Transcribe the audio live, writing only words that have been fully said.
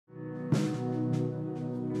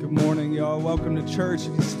morning, y'all. Welcome to church.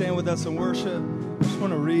 If you stand with us in worship, I just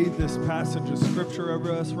want to read this passage of scripture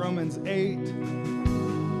over us. Romans 8,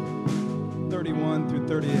 31 through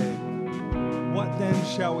 38. What then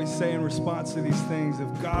shall we say in response to these things?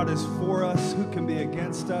 If God is for us, who can be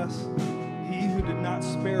against us? He who did not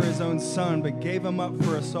spare his own son, but gave him up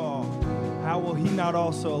for us all, how will he not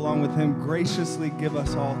also, along with him, graciously give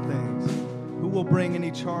us all things? Who will bring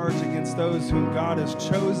any charge against those whom God has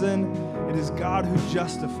chosen? It is God who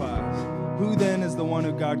justifies. Who then is the one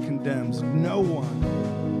who God condemns? No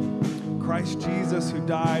one. Christ Jesus, who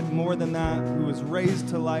died, more than that, who was raised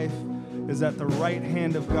to life, is at the right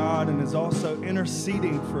hand of God and is also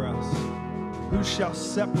interceding for us. Who shall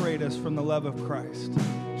separate us from the love of Christ?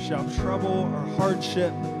 Shall trouble or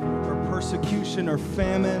hardship or persecution or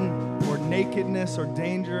famine or nakedness or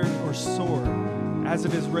danger or sword? As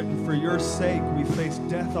it is written, for your sake we face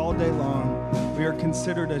death all day long. We are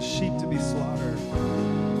considered as sheep to be slaughtered.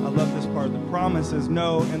 I love this part. The promise is,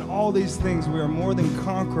 no, in all these things we are more than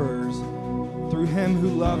conquerors through him who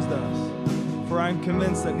loves us. For I am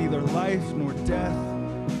convinced that neither life nor death,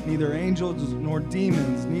 neither angels nor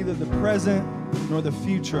demons, neither the present nor the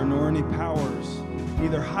future, nor any powers,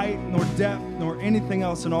 neither height nor depth nor anything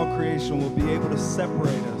else in all creation will be able to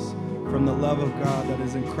separate us from the love of God that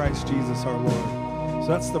is in Christ Jesus our Lord. So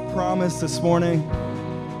that's the promise this morning.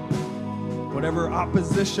 Whatever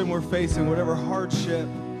opposition we're facing, whatever hardship,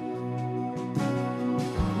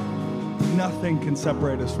 nothing can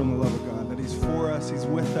separate us from the love of God. That he's for us, he's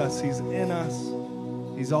with us, he's in us,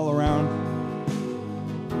 he's all around.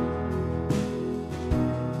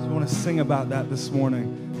 So I want to sing about that this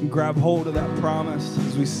morning and grab hold of that promise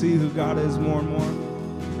as we see who God is more and more.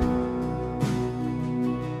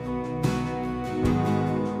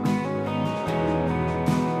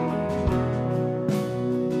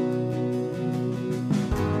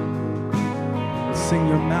 Sing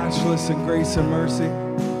your matchless in grace and mercy.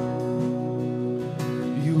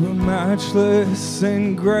 You are matchless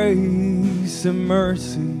in grace and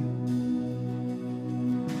mercy.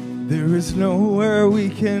 There is nowhere we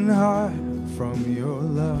can hide from your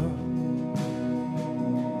love.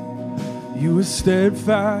 You are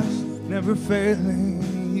steadfast, never failing.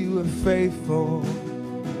 You are faithful.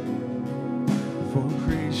 For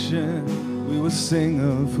creation, we will sing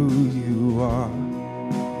of who you are.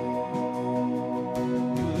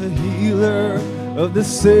 The healer of the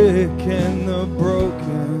sick and the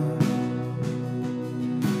broken.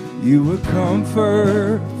 You a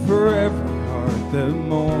comfort for every heart that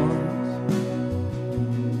mourns.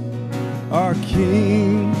 Our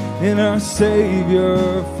King and our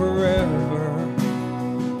Savior forever.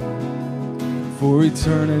 For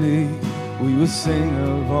eternity we will sing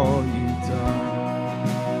of all you've done.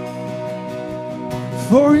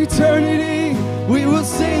 For eternity we will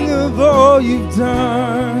sing of all you've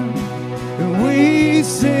done. And we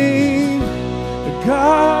sing,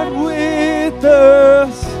 God with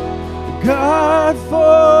us, God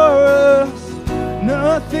for us.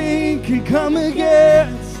 Nothing can come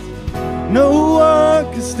against, no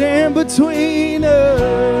one can stand between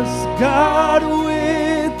us. God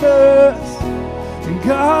with us, and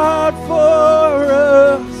God for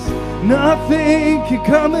us. Nothing can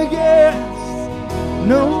come against,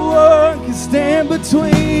 no one can stand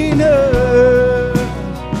between us.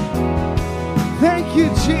 Thank you,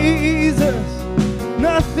 Jesus.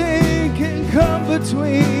 Nothing can come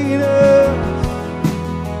between us.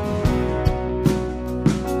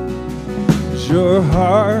 Your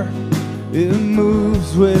heart, it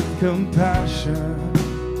moves with compassion.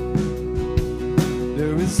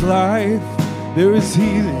 There is life, there is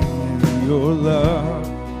healing in your love.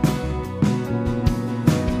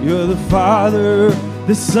 You're the Father,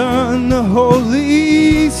 the Son, the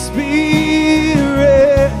Holy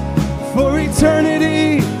Spirit. For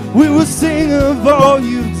eternity, we will sing of all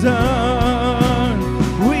you've done.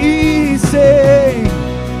 We say,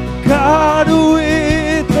 God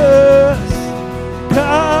with us,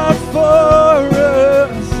 God for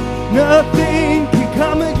us. Nothing can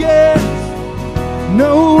come against,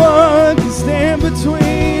 no one can stand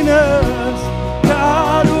between us.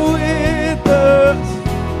 God with us,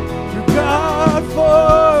 God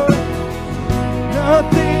for us.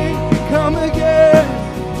 Nothing can come against,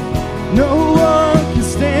 no one can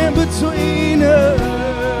stand between us.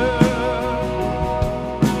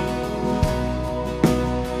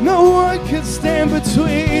 No one can stand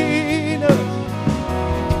between us.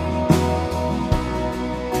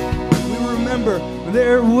 We remember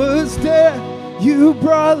there was death, you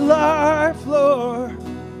brought life, Lord.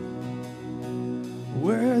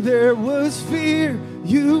 Where there was fear,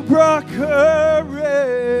 you brought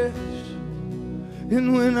courage.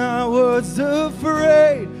 And when I was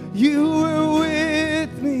afraid, you were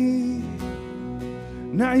with me.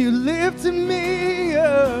 Now you lifted me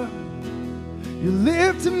up. You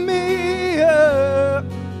lifted me up.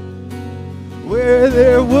 Where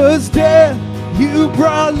there was death, you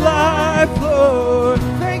brought life, Lord.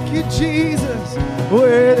 Thank you, Jesus.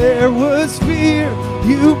 Where there was fear,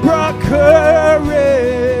 you brought courage.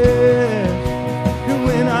 And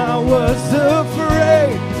when I was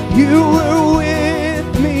afraid, you were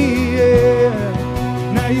with me,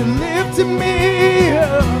 yeah. Now you lifted me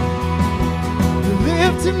up. You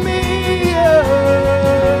lifted me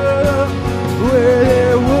up. Where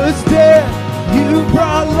there was death, you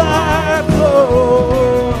brought life,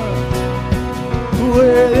 Lord.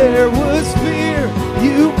 Where there was fear,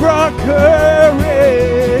 you brought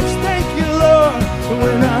courage. Thank you, Lord.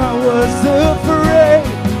 When I was afraid,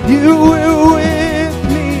 you were with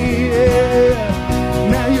me, yeah.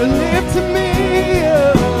 Now you lifted me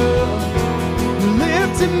up. You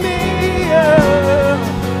lifted me up.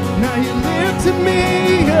 Now you lifted me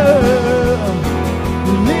up.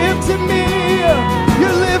 You lifted me up. You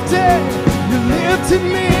lifted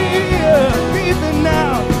me up. Even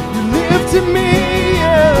now, you lifted me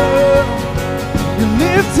up. You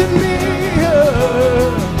lifted me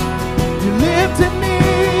up. You lifted me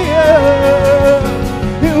up.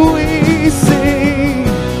 And we sing,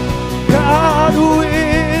 God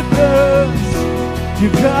with us. You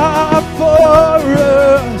God for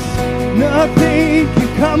us. Nothing can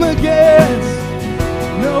come against.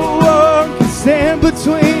 No one can stand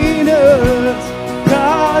between us.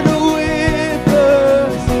 God with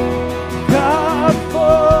us. God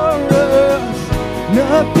for us.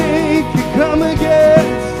 Nothing can come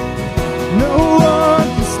against. No one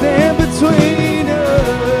can stand between us.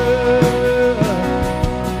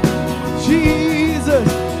 Jesus,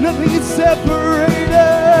 nothing can separate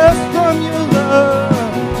us from your love.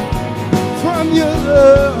 From your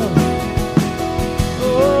love.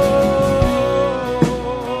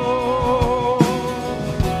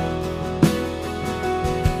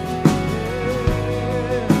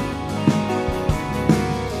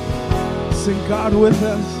 Sing God with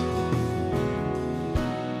us.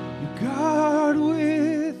 God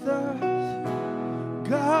with us.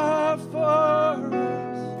 God for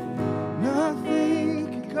us. Nothing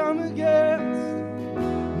can come against.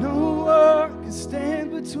 No one can stand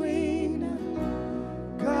between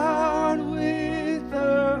us. God with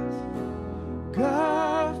us.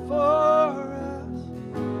 God for us.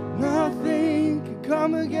 Nothing can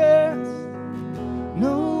come against.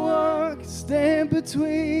 No one can stand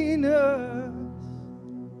between us.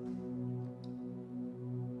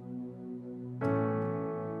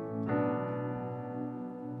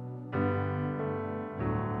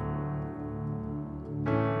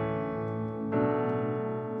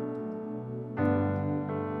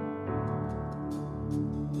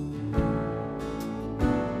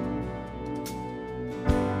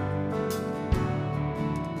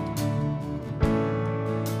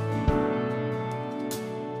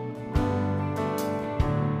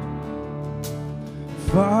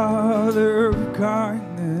 Father of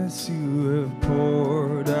kindness, you have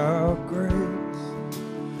poured out grace.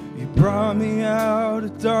 You brought me out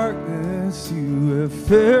of darkness. You have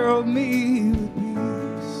filled me with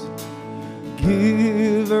peace.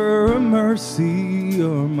 Giver of mercy,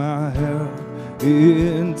 you're my help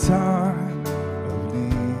in time of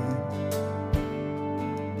need.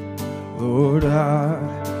 Lord, I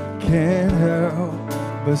can't help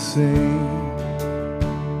but sing.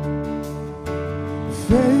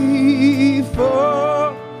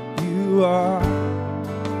 Faithful you are,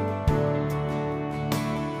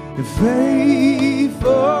 and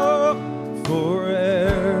faithful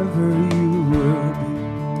forever you will be.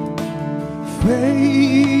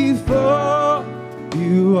 Faithful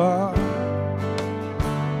you are.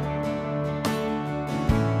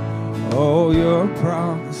 All your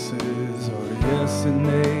promises are yes and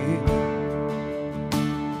amen.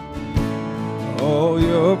 All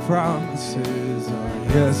your promises are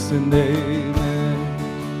yes and amen.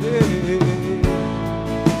 Yeah.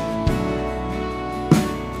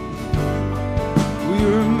 We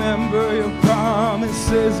remember your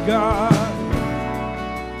promises, God.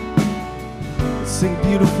 Sing,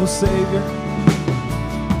 beautiful Savior.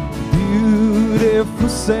 Beautiful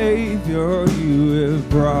Savior, you have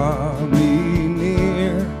brought me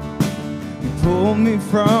near. You pulled me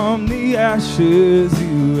from the ashes.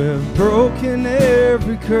 You have broken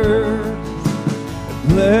every curse.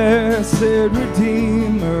 Blessed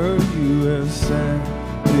Redeemer, you have set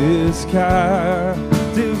this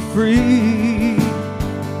captive free.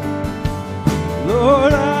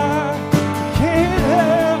 Lord, I can't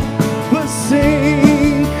help but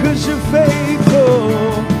sing, 'cause you're faithful.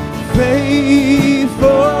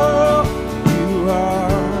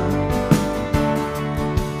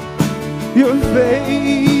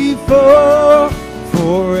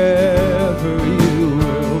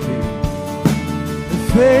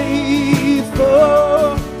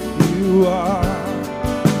 faithful you are.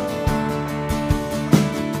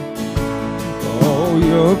 All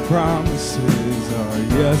your promises are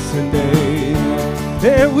yes and amen.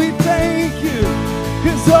 And we thank you,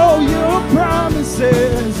 'cause all your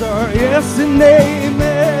promises are yes and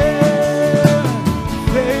amen.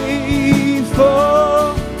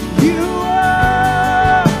 Faithful you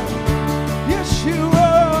are. Yes, you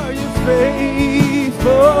are. You're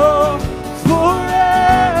faithful.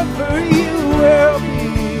 Forever you will be.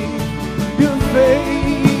 You're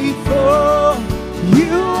faithful.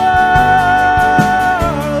 You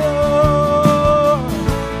are, Lord.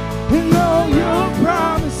 And all your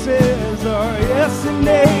promises are yes and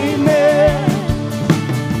amen.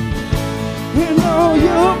 And all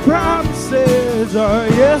your promises are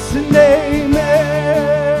yes and amen.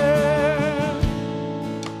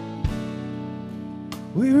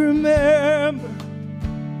 We remember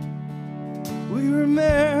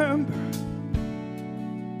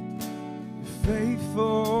your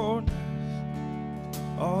faithfulness,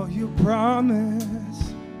 all you promise.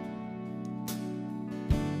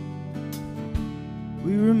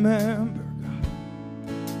 We remember, God.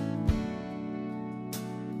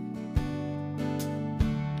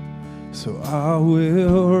 So I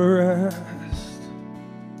will rest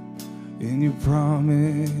in your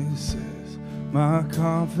promises. My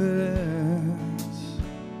confidence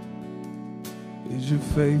is your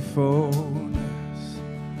faithfulness.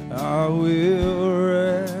 I will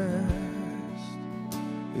rest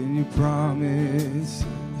in your promises.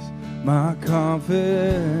 My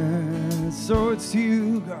confidence, so it's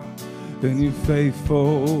you, God, and your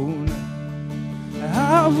faithfulness.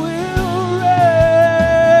 I will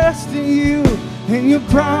rest in you and your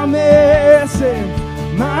promises.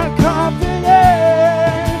 My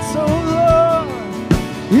confidence, oh Lord,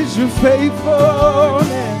 is your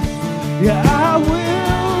faithfulness. Yeah, I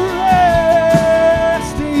will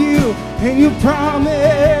rest in you and your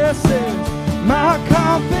promises. My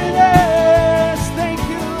confidence, thank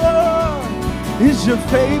you, Lord, is your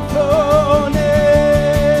faithfulness.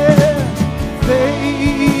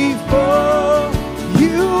 Faithful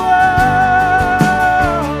you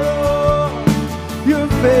are, Lord.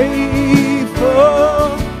 You're faithful.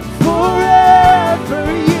 Forever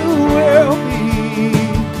you will be.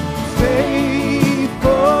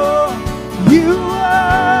 Faithful you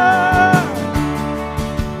are.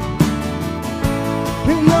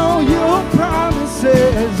 And all your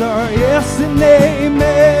promises are yes and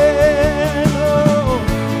amen. Oh,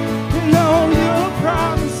 and all your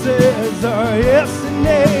promises are yes and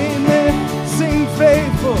amen. Sing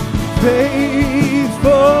faithful,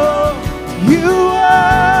 faithful you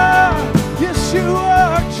are. Yes, you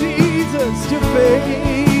are, Jesus. You're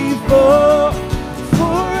faithful.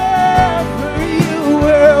 Forever you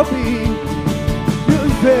will be.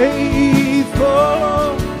 You're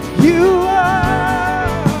faithful. You are.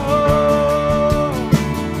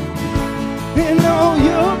 And all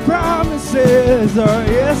your promises are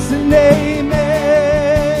yes and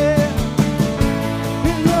amen.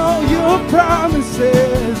 And all your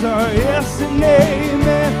promises are yes and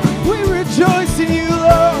amen. We rejoice in you,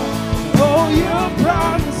 Lord. All your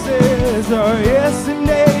promises are yes and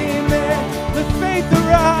amen. Let faith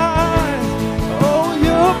arise. All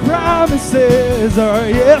your promises are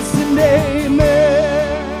yes and amen.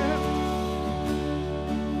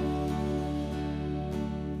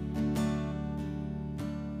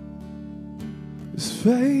 As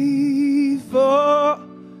faithful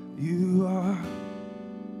you are.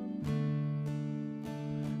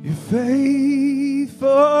 You're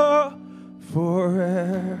faithful.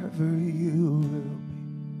 Forever you will be.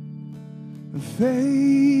 And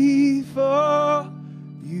faithful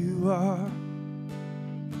you are.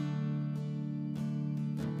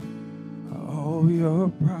 All your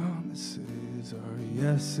promises are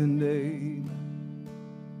yes and amen.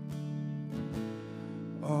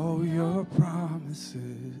 All your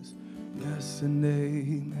promises, yes and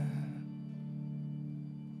amen.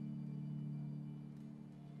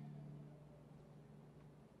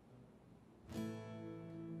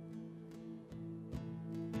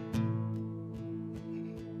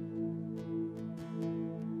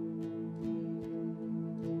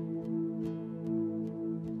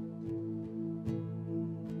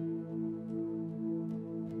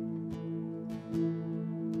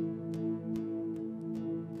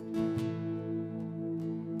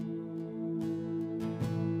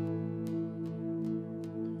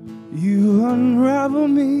 You unravel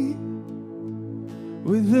me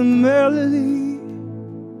with a melody.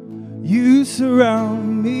 You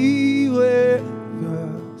surround me with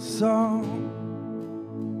a song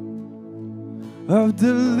of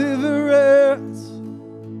deliverance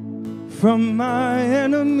from my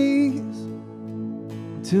enemies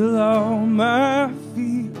till all my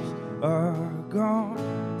fears are gone.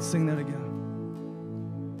 Sing that again.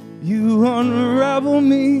 You unravel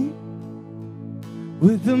me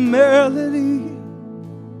with a melody.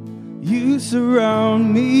 You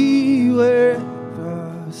surround me with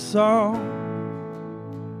a song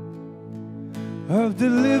of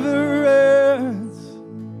deliverance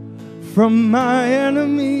from my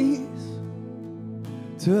enemies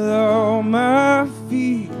till all my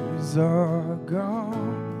fears are gone.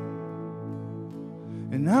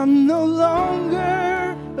 And I'm no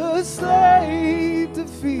longer a slave to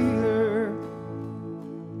fear.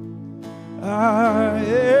 I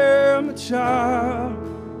am a child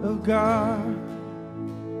of God.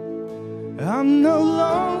 I'm no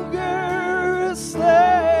longer a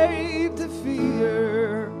slave to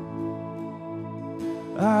fear.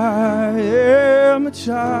 I am a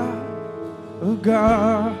child of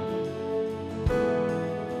God.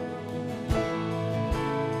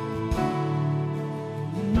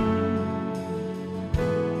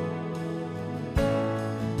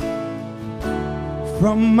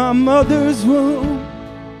 From my mother's womb,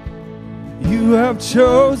 you have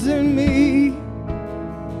chosen me.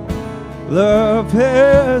 Love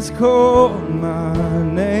has called my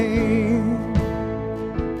name.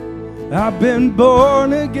 I've been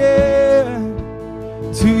born again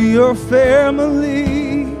to your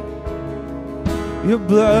family. Your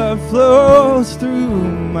blood flows through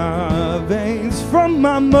my veins. From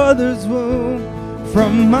my mother's womb,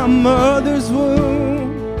 from my mother's womb,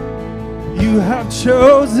 you have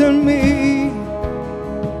chosen me.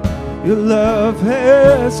 Your love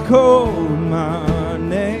has called my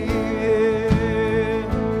name.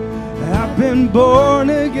 I've been born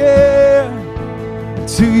again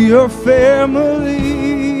to your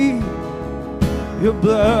family. Your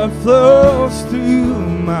blood flows through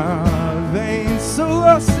my veins. So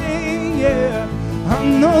I'll sing, yeah.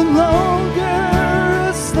 I'm no longer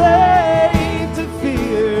a slave to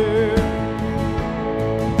fear.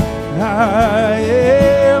 I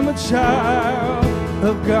am a child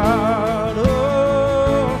of God.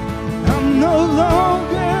 Oh, I'm no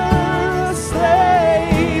longer a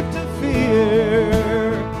slave to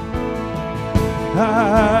fear.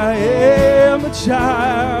 I am a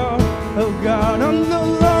child of God. I'm no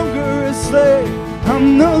longer a slave.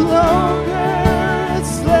 I'm no longer a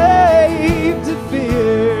slave to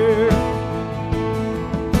fear.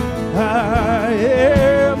 I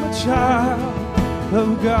am a child of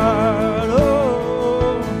God.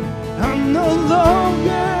 Oh, I'm no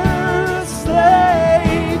longer a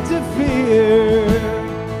slave to fear.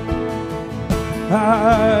 I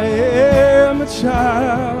am a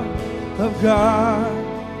child of God.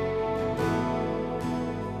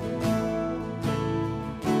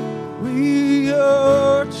 We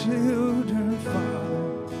are children,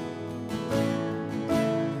 Father.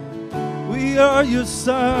 We are your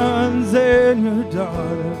sons and your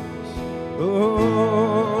daughters.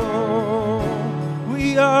 Oh,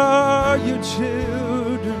 we are your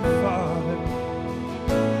children, Father.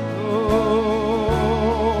 Oh,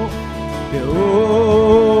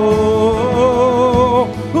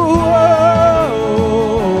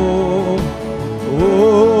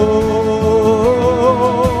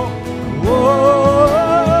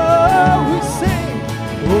 yeah, we sing.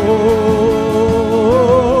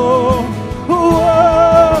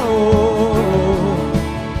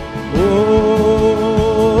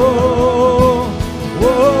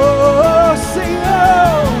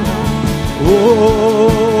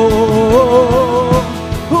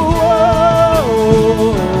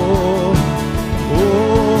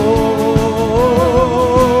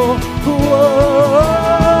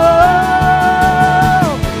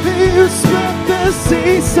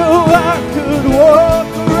 So I could walk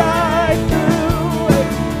right through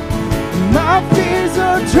it. My fears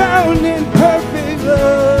are drowned in perfect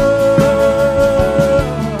love.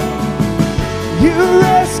 You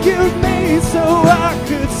rescued me so I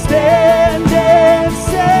could stand and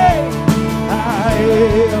say, I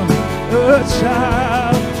am a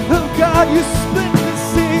child of God. You split the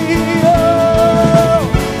sea, oh,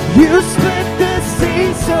 you split the sea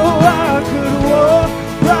so I could walk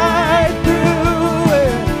right through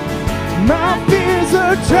it. My fears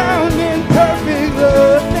are drowned in perfect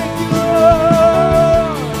love. Thank you,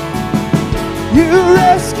 Lord. You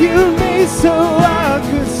rescued me so I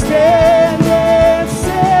could stand and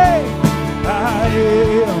say, I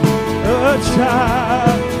am a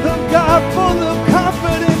child of God, full of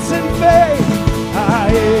confidence and faith. I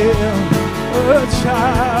am a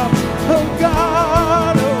child of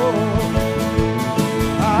God. Oh,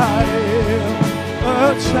 I am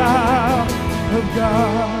a child of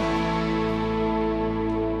God.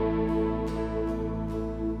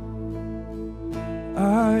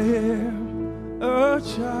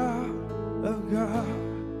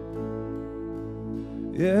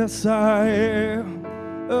 Yes, I am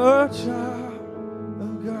a child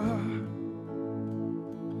of God,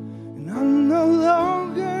 and I'm no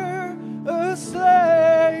longer a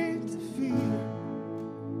slave to fear.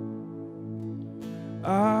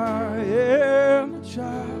 I am a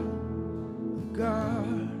child of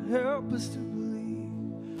God. Help us to believe.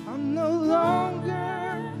 I'm no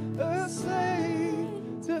longer a slave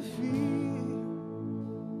to fear.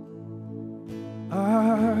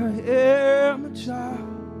 I am a child of God.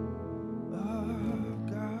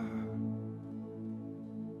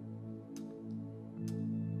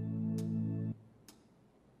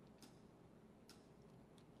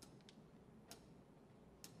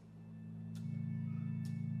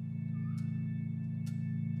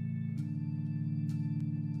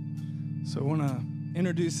 So I want to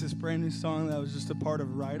introduce this brand new song that was just a part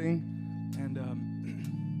of writing, and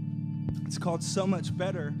it's called So Much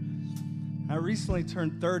Better. I recently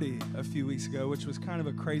turned 30 a few weeks ago, which was kind of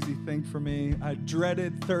a crazy thing for me. I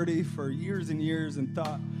dreaded 30 for years and years and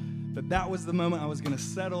thought that that was the moment I was going to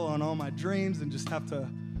settle on all my dreams and just have to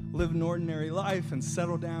live an ordinary life and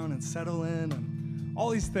settle down and settle in and all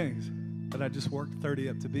these things that I just worked 30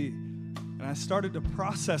 up to be. And I started to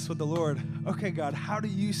process with the Lord, okay, God, how do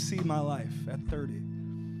you see my life at 30?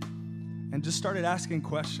 And just started asking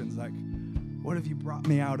questions like, what have you brought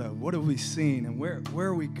me out of? What have we seen? And where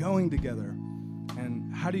are we going together?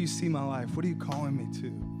 And how do you see my life? What are you calling me to?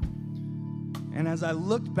 And as I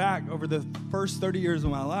looked back over the first 30 years of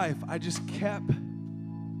my life, I just kept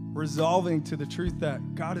resolving to the truth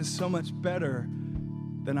that God is so much better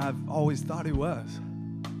than I've always thought he was.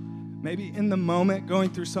 Maybe in the moment, going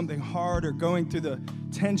through something hard or going through the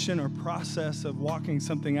tension or process of walking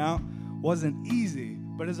something out wasn't easy.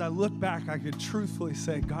 But as I look back, I could truthfully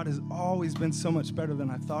say God has always been so much better than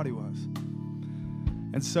I thought he was.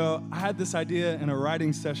 And so I had this idea in a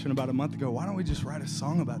writing session about a month ago. Why don't we just write a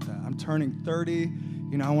song about that? I'm turning 30.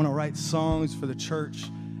 I want to write songs for the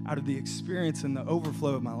church out of the experience and the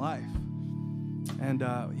overflow of my life. And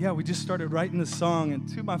we just started writing this song, and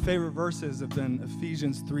two of my favorite verses have been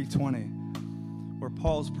Ephesians 3:20, where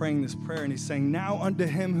Paul's praying this prayer, and he's saying, now unto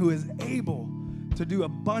him who is able to do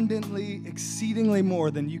abundantly, exceedingly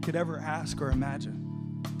more than you could ever ask or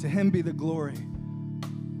imagine. To him be the glory.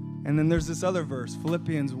 And then there's this other verse,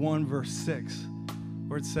 Philippians 1, verse 6,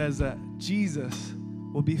 where it says that Jesus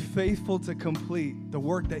will be faithful to complete the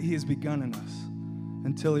work that he has begun in us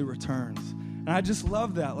until he returns. And I just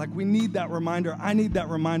love that. Like, we need that reminder. I need that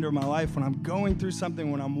reminder in my life when I'm going through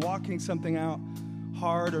something, when I'm walking something out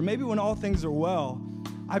hard, or maybe when all things are well.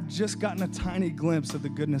 I've just gotten a tiny glimpse of the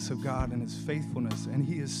goodness of God and his faithfulness, and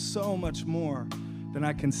he is so much more than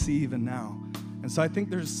I can see even now. And so I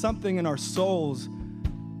think there's something in our souls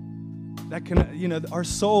that can, our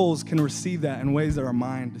souls can receive that in ways that our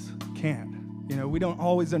minds can't. We don't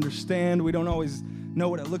always understand. We don't always know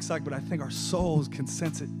what it looks like, but I think our souls can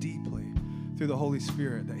sense it deeply through the Holy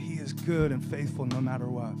Spirit, that he is good and faithful no matter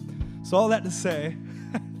what. So all that to say,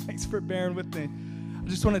 thanks for bearing with me. I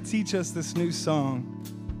just want to teach us this new song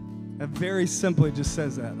that very simply just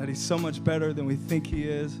says that he's so much better than we think he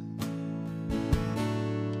is.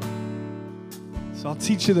 So I'll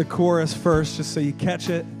teach you the chorus first just so you catch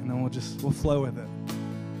it, and then we'll flow with it.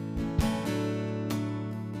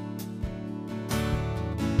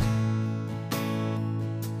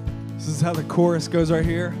 This is how the chorus goes right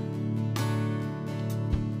here.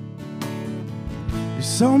 You're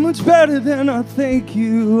so much better than I think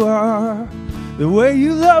you are. The way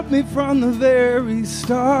you loved me from the very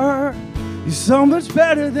start. You're so much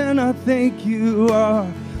better than I think you are.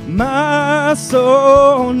 My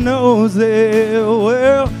soul knows it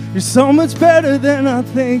well. You're so much better than I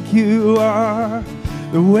think you are.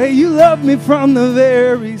 The way you loved me from the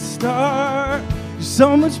very start. You're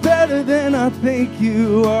so much better than I think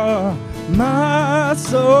you are. My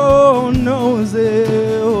soul knows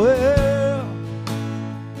it well.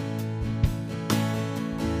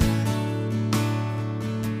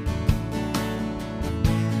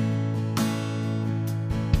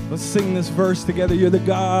 Let's sing this verse together. You're the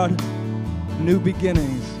God of new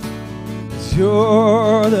beginnings. 'Cause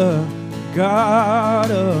you're the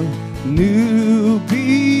God of new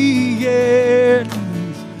beginnings.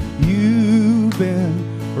 You've been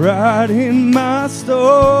writing my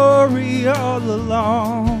story all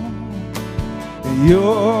along. And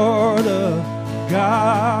you're the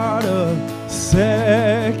God of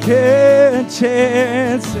second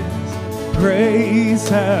chances. Grace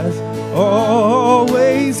has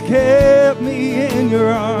always kept me in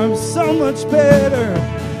your arms. So much better.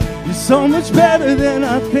 You're so much better than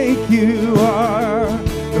I think you are.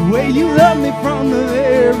 The way you love me from the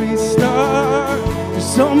very start. You're You're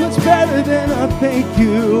so much better than I think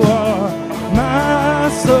you are. My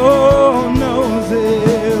soul knows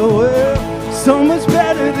it well. So much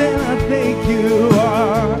better than I think you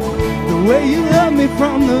are. The way you love me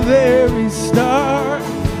from the very start.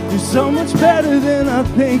 You're so much better than I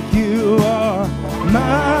think you are.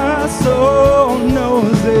 My soul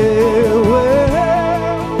knows it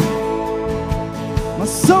well. My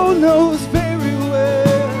soul knows very well.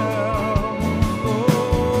 Oh.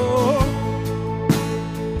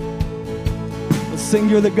 Let's sing,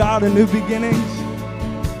 you're the God of new beginnings.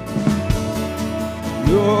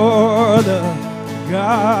 You're the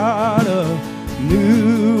God of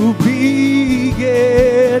new beginnings.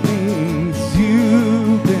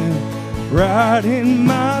 You've been writing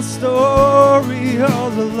my story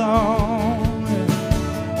all along.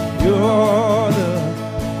 You're the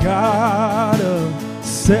God of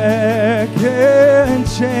second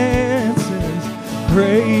chances.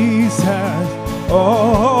 Grace has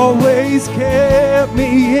always kept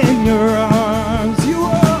me in your arms. You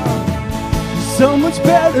are so much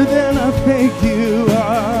better than I think you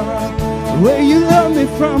are. The way you love me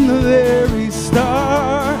from the very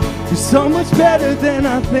start. You're so much better than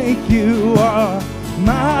I think you are.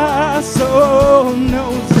 My soul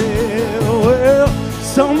knows it well.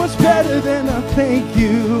 So much better than I think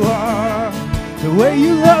you are. The way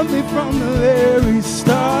you love me from the very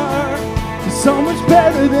start. You're so much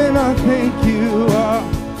better than I think you are.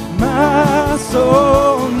 My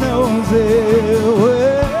soul knows it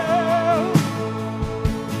well.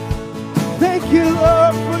 Thank you,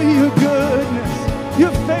 Lord, for your goodness,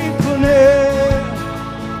 your faithfulness.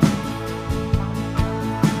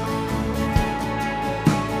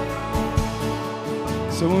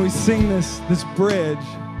 So when we sing this bridge,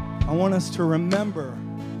 I want us to remember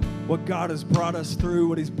what God has brought us through,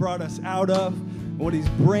 what he's brought us out of, what he's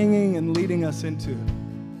bringing and leading us into.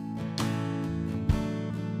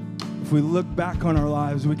 If we look back on our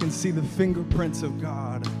lives, we can see the fingerprints of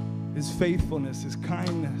God, his faithfulness, his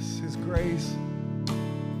kindness, his grace.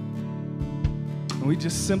 And we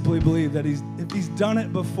just simply believe that if he's done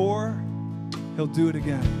it before, he'll do it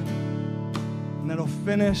again. And that he'll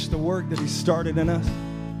finish the work that he started in us.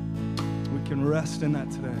 We can rest in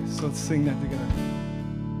that today. So let's sing that together.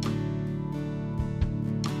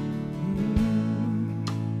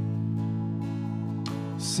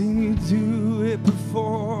 Seen you do it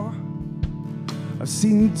before. I've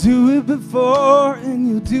seen you do it before, and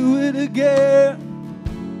you'll do it again.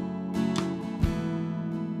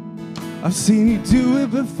 I've seen you do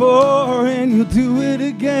it before, and you'll do it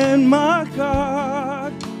again. My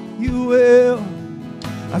God, you will.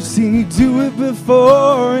 I've seen you do it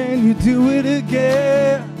before, and you do it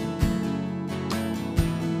again.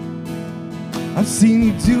 I've seen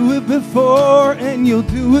you do it before, and you'll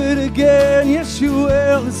do it again. Yes, you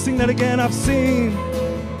will. Let's sing that again. I've seen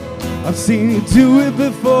you do it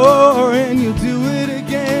before, and you'll do it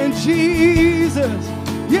again. Jesus,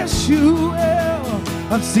 yes, you will.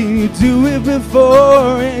 I've seen you do it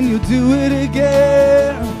before, and you'll do it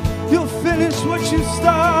again. You'll finish what you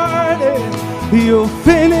started. You'll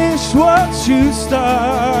finish what you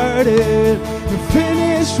started. You'll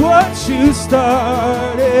finish what you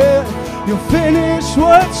started. You'll finish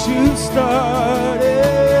what you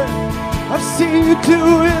started. I've seen you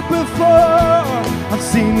do it before. I've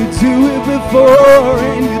seen you do it before,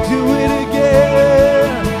 and you do it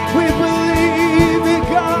again. We believe in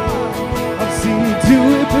God. I've seen you do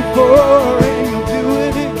it before, and you'll do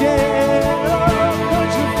it again. Oh,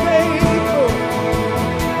 'cause you're faithful.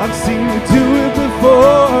 I've seen you do it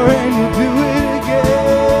before, and you'll do it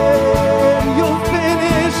again. You'll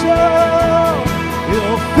finish,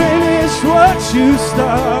 you'll finish what you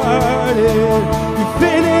started. You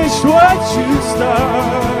finish what you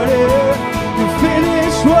started. You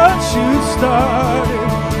finish what you started.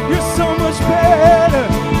 You're so much better,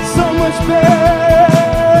 so much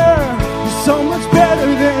better. You're so much better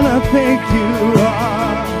than I think you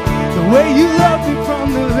are. The way you love me from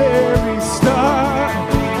the very start.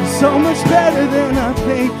 You're so much better than I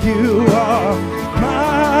think you are.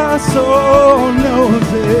 My soul knows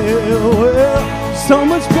it well. So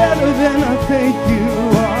much better than I think you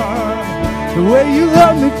are. The way you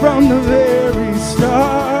love me from the very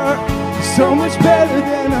start. So much better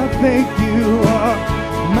than I think you are.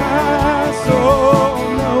 My soul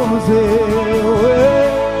knows it well.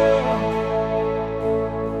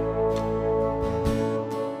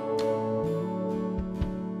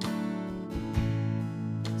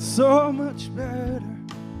 So much better.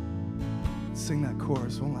 Let's sing that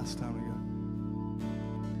chorus one last time together.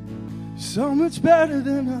 So much better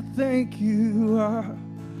than I think you are.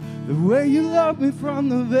 The way you love me from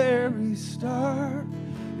the very start.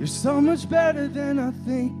 You're so much better than I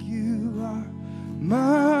think you are.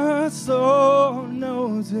 My soul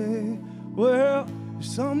knows it well. You're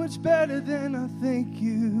so much better than I think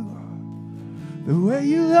you are. The way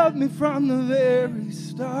you loved me from the very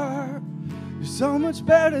start. You're so much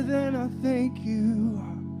better than I think you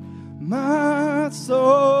are. My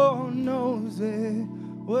soul knows it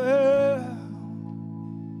well.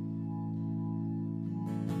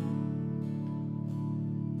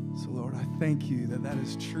 So Lord, I thank you that that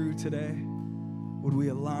is true today. Would we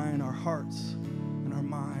align our hearts and our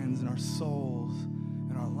minds and our souls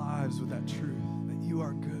and our lives with that truth, that you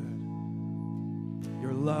are good.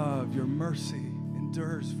 Your love, your mercy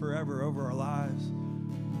endures forever over our lives,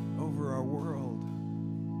 over our world.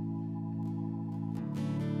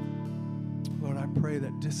 Lord, I pray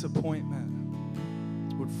that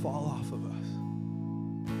disappointment would fall off of us.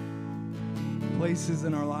 Places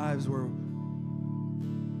in our lives where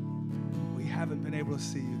we haven't been able to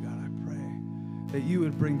see you, God, I pray that you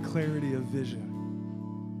would bring clarity of vision.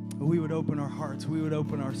 We would open our hearts, we would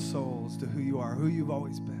open our souls to who you are, who you've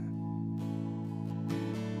always been.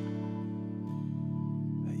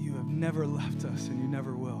 That you have never left us and you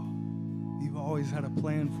never will. You've always had a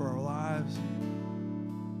plan for our lives.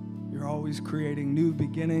 You're always creating new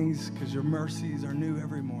beginnings because your mercies are new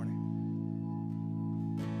every morning.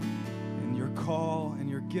 And your call and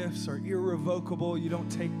your gifts are irrevocable. You don't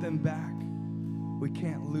take them back. We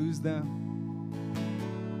can't lose them.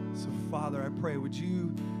 So, Father, I pray, would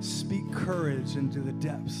you speak courage into the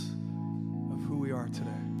depths of who we are today?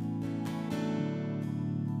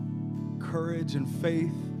 Courage and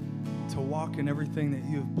faith to walk in everything that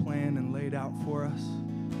you have planned and laid out for us,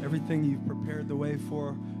 everything you've prepared the way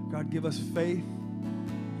for. God, give us faith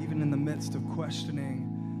even in the midst of questioning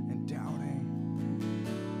and doubting.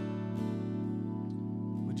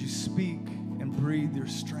 Would you speak and breathe your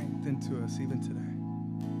strength into us even today?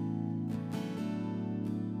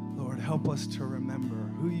 Lord, help us to remember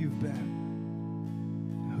who you've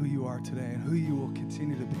been, who you are today, and who you will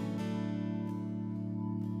continue to be.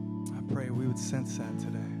 I pray we would sense that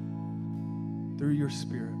today through your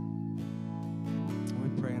Spirit. We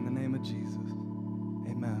pray in the name of Jesus.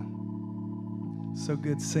 Amen. So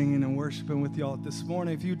good singing and worshiping with y'all this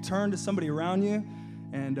morning. If you turn to somebody around you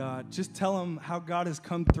and just tell them how God has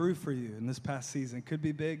come through for you in this past season. Could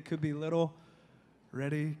be big, could be little.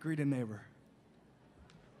 Ready? Greet a neighbor.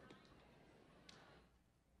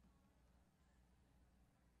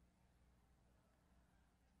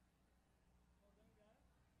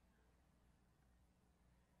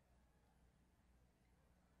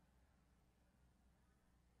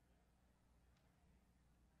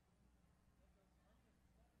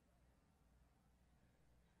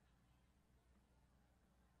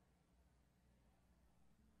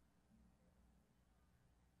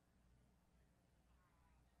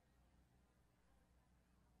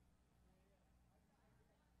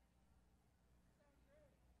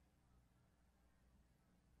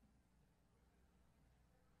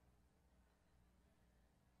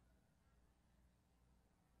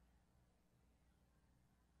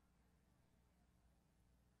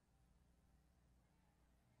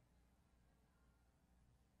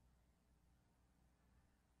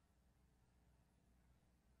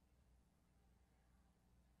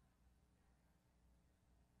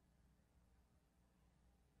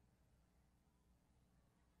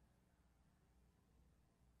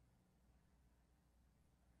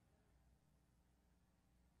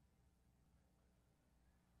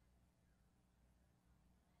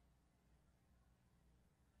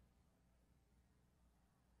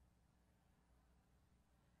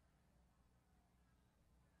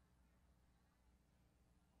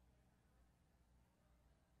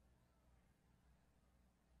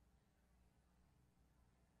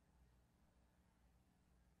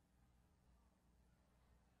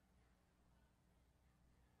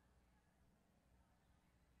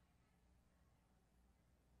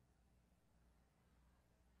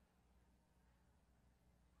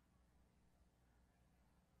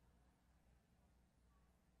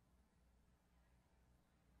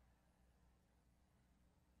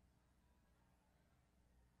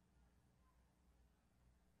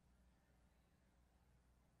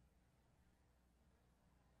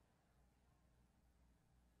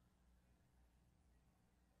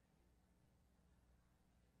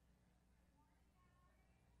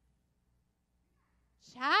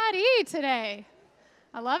 Chatty today.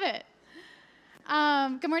 I love it.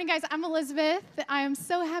 Good morning, guys. I'm Elizabeth. I am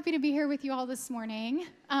so happy to be here with you all this morning.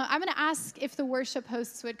 I'm going to ask if the worship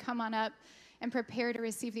hosts would come on up and prepare to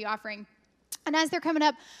receive the offering. And as they're coming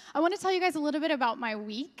up, I want to tell you guys a little bit about my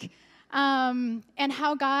week. and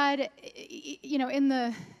how God, in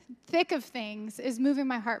the thick of things, is moving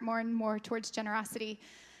my heart more and more towards generosity.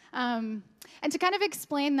 And to kind of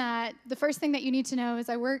explain that, the first thing that you need to know is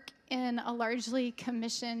I work in a largely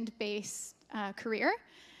commissioned-based career.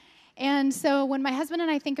 And so when my husband and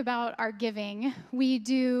I think about our giving, we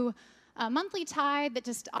do a monthly tithe that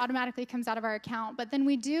just automatically comes out of our account, but then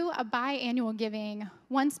we do a biannual giving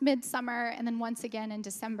once midsummer and then once again in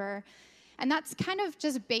December. And that's kind of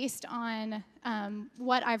just based on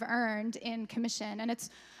what I've earned in commission. And it's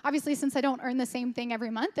obviously, since I don't earn the same thing every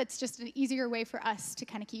month, it's just an easier way for us to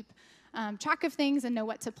kind of keep track of things and know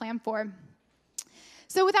what to plan for.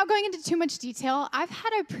 So without going into too much detail, I've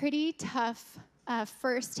had a pretty tough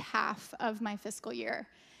first half of my fiscal year.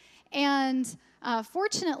 And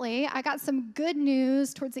fortunately, I got some good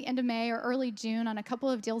news towards the end of May or early June on a couple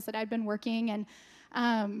of deals that I'd been working.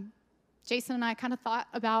 And Jason and I kind of thought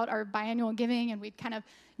about our biannual giving, and we kind of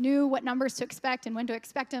knew what numbers to expect and when to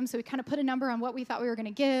expect them. So we kind of put a number on what we thought we were going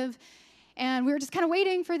to give. And we were just kind of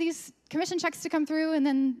waiting for these commission checks to come through, and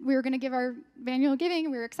then we were going to give our biannual giving,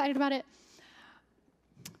 and we were excited about it.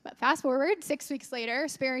 But fast forward, 6 weeks later,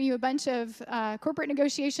 sparing you a bunch of corporate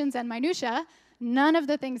negotiations and minutia, none of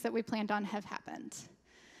the things that we planned on have happened.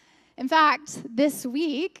 In fact, this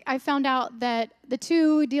week, I found out that the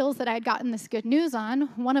two deals that I had gotten this good news on,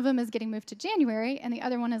 one of them is getting moved to January, and the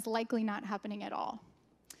other one is likely not happening at all.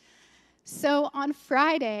 So on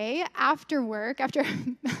Friday, after work, after a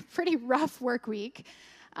pretty rough work week,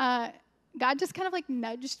 God just kind of like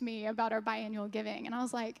nudged me about our biannual giving. And I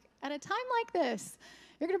was like, at a time like this,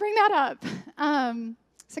 you're going to bring that up.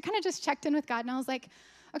 So I kind of just checked in with God, and I was like,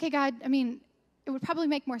 okay, God, I mean, it would probably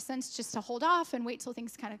make more sense just to hold off and wait till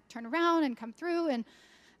things kind of turn around and come through. And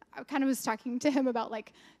I kind of was talking to him about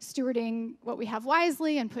like stewarding what we have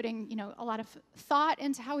wisely and putting, a lot of thought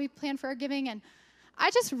into how we plan for our giving. And I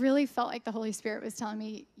just really felt like the Holy Spirit was telling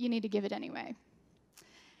me, you need to give it anyway.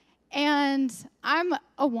 And I'm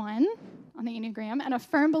a 1 on the Enneagram and a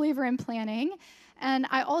firm believer in planning. And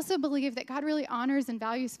I also believe that God really honors and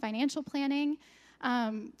values financial planning.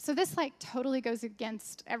 So this like totally goes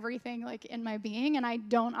against everything like in my being, and I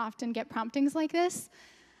don't often get promptings like this.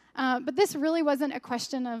 But this really wasn't a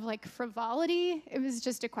question of like frivolity. It was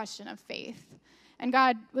just a question of faith. And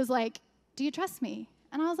God was like, do you trust me?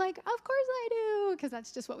 And I was like, of course I do, because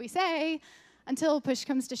that's just what we say until push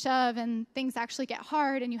comes to shove and things actually get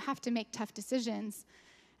hard and you have to make tough decisions.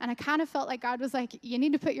 And I kind of felt like God was like, you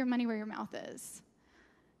need to put your money where your mouth is.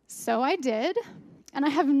 So I did, and I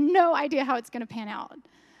have no idea how it's going to pan out.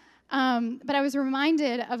 But I was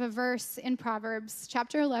reminded of a verse in Proverbs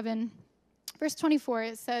chapter 11, verse 24.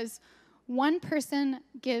 It says, one person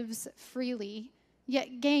gives freely,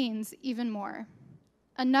 yet gains even more.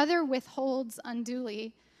 Another withholds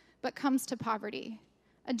unduly, but comes to poverty.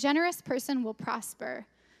 A generous person will prosper.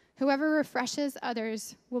 Whoever refreshes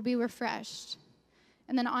others will be refreshed.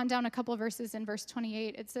 And then on down a couple verses in verse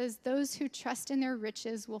 28, it says, those who trust in their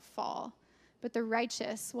riches will fall, but the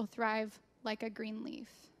righteous will thrive like a green leaf.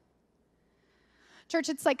 Church,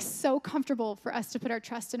 it's like so comfortable for us to put our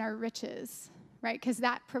trust in our riches, right? Because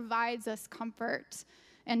that provides us comfort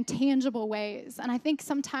in tangible ways. And I think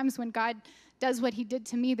sometimes when God does what he did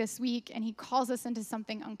to me this week and he calls us into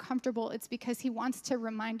something uncomfortable, it's because he wants to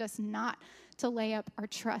remind us not to lay up our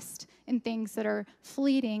trust in things that are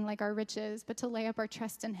fleeting like our riches, but to lay up our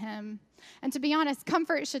trust in him. And to be honest,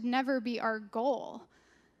 comfort should never be our goal,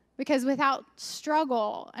 because without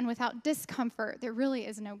struggle and without discomfort, there really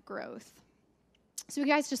is no growth. So you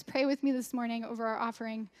guys just pray with me this morning over our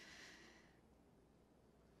offering.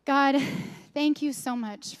 God, thank you so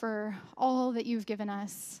much for all that you've given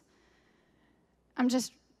us. I'm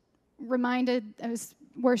just reminded, I was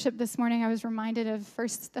worship this morning, I was reminded of 1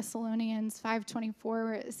 Thessalonians 5:24,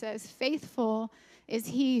 where it says, faithful is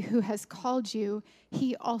he who has called you,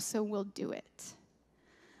 he also will do it.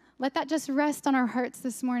 Let that just rest on our hearts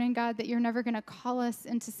this morning, God, that you're never going to call us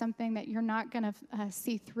into something that you're not going to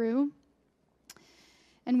see through.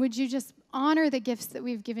 And would you just honor the gifts that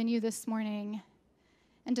we've given you this morning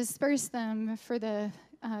and disperse them for the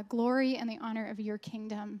glory and the honor of your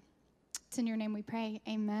kingdom. It's in your name we pray.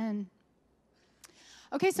 Amen.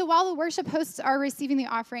 Okay, so while the worship hosts are receiving the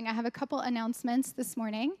offering, I have a couple announcements this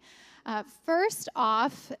morning. First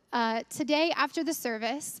off, today after the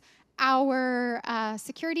service, our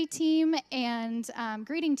security team and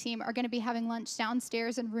greeting team are going to be having lunch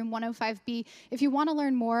downstairs in room 105B. If you want to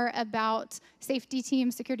learn more about safety team,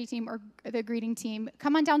 security team, or the greeting team,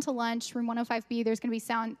 come on down to lunch, room 105B. There's going to be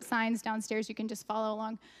signs downstairs. You can just follow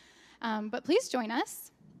along. But please join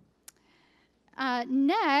us.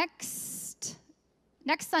 Next,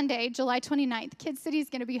 Next Sunday, July 29th, Kid City is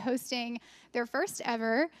going to be hosting their first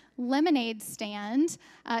ever lemonade stand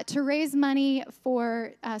to raise money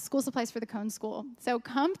for school supplies for the Cone School. So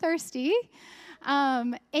come thirsty.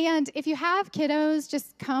 And if you have kiddos,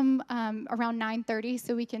 just come around 9:30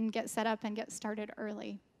 so we can get set up and get started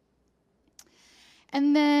early.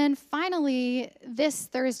 And then finally, this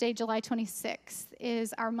Thursday, July 26th,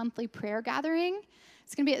 is our monthly prayer gathering.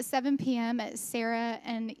 It's going to be at 7 p.m. at Sarah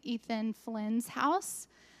and Ethan Flynn's house.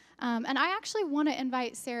 And I actually want to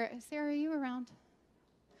invite Sarah. Sarah, are you around?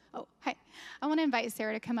 Oh, hi. I want to invite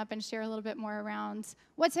Sarah to come up and share a little bit more around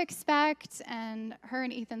what to expect and her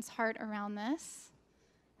and Ethan's heart around this.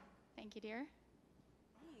 Thank you, dear.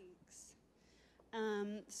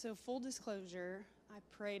 Thanks. So full disclosure, I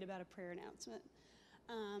prayed about a prayer announcement.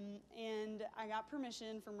 And I got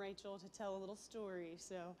permission from Rachel to tell a little story.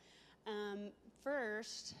 So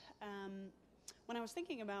first, when I was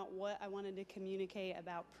thinking about what I wanted to communicate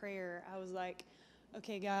about prayer, I was like,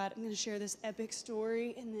 okay, God, I'm going to share this epic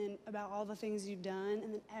story and then about all the things you've done,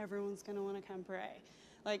 and then everyone's going to want to come pray.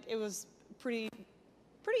 Like, it was pretty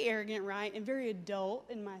arrogant, right? And very adult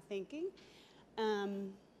in my thinking.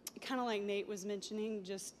 Kind of like Nate was mentioning,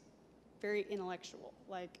 just very intellectual.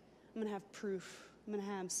 Like, I'm going to have proof. I'm going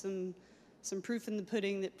to have some proof in the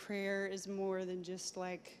pudding that prayer is more than just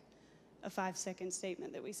like a 5-second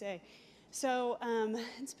statement that we say. So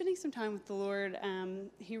in spending some time with the Lord,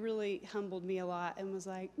 he really humbled me a lot and was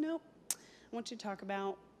like, nope, I want you to talk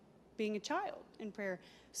about being a child in prayer.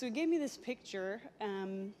 So he gave me this picture,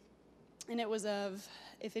 and it was of,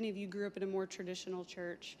 if any of you grew up in a more traditional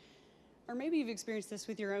church, or maybe you've experienced this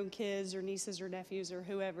with your own kids or nieces or nephews or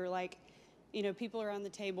whoever, like, you know, people around the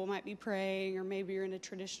table might be praying, or maybe you're in a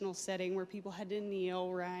traditional setting where people had to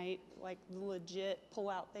kneel, right? Like the legit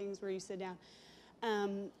pull-out things where you sit down.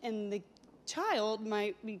 And the child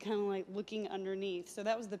might be kind of like looking underneath. So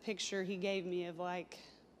that was the picture he gave me of like,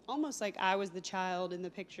 almost like I was the child in the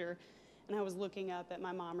picture, and I was looking up at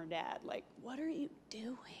my mom or dad, like, what are you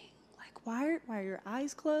doing? Like, why are your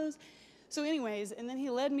eyes closed? So anyways, and then he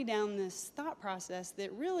led me down this thought process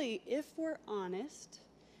that really, if we're honest,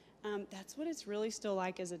 that's what it's really still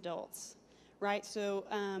like as adults, right? So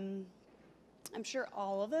I'm sure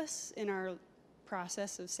all of us in our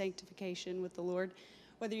process of sanctification with the Lord,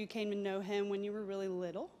 whether you came to know him when you were really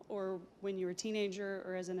little or when you were a teenager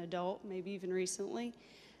or as an adult, maybe even recently,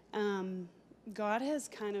 God has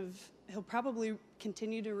he'll probably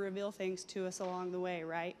continue to reveal things to us along the way,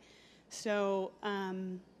 right? So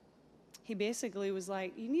he basically was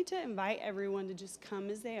like, you need to invite everyone to just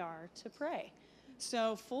come as they are to pray.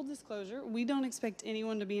 So full disclosure, we don't expect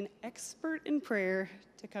anyone to be an expert in prayer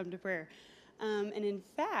to come to prayer. And in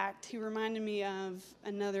fact, he reminded me of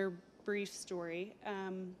another brief story.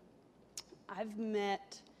 I've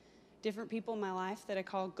met different people in my life that I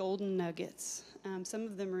call golden nuggets. Some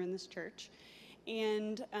of them are in this church.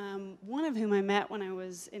 And one of whom I met when I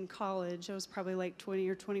was in college, I was probably like 20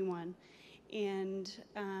 or 21. And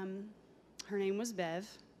her name was Bev.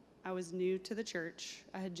 I was new to the church.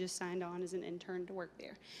 I had just signed on as an intern to work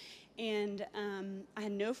there. And I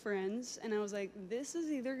had no friends, and I was like, this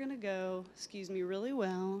is either going to go, really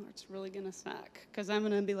well, or it's really going to suck. Because I'm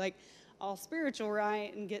going to be like all spiritual,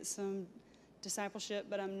 right, and get some discipleship,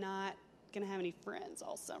 but I'm not going to have any friends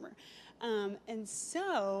all summer. And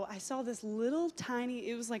so I saw this little tiny,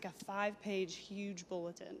 it was like a 5-page huge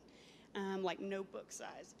bulletin, like notebook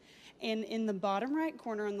size. And in the bottom right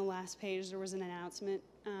corner on the last page, there was an announcement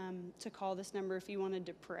to call this number if you wanted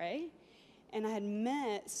to pray. And I had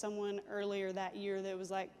met someone earlier that year that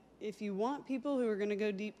was like, if you want people who are going to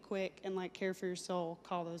go deep quick and like care for your soul,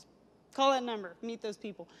 call that number, meet those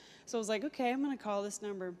people. So I was like, okay, I'm going to call this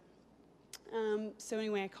number. So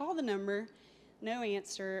anyway, I called the number, no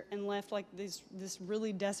answer, and left like this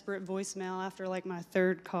really desperate voicemail after like my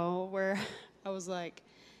third call where I was like,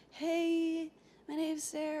 hey, my name's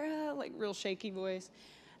Sarah, like real shaky voice,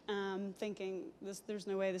 thinking there's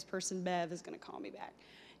no way this person Bev is going to call me back.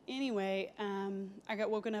 Anyway, I got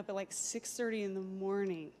woken up at like 6:30 in the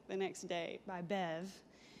morning the next day by Bev.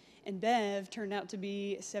 And Bev turned out to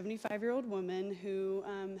be a 75-year-old woman who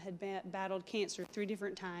had battled cancer 3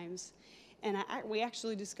 different times. And we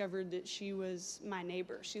actually discovered that she was my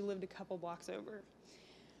neighbor. She lived a couple blocks over.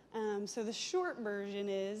 So the short version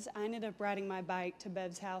is I ended up riding my bike to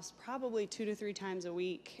Bev's house probably 2 to 3 times a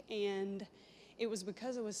week. And it was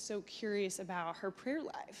because I was so curious about her prayer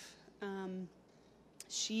life.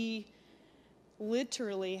 She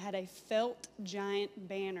literally had a felt giant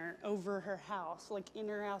banner over her house, like in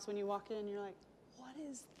her house. When you walk in, you're like, what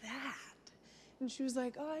is that? And she was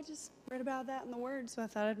like, oh, I just read about that in the Word, so I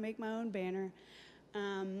thought I'd make my own banner.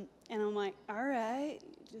 And I'm like, all right,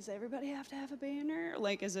 does everybody have to have a banner?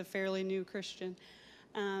 Like, as a fairly new Christian.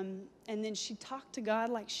 And then she talked to God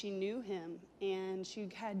like she knew him, and she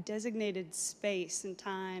had designated space and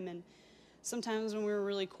time. And sometimes when we were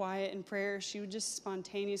really quiet in prayer, she would just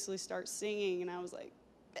spontaneously start singing, and I was like,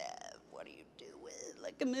 what are you doing?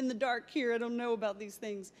 Like, I'm in the dark here. I don't know about these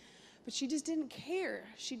things. But she just didn't care.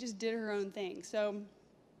 She just did her own thing. So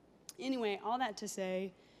anyway, all that to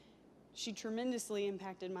say, she tremendously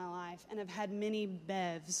impacted my life, and I've had many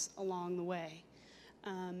Bevs along the way.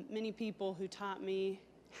 Many people who taught me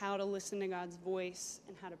how to listen to God's voice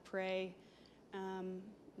and how to pray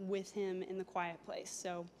with him in the quiet place.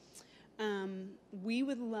 So we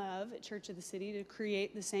would love at Church of the City to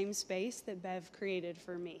create the same space that Bev created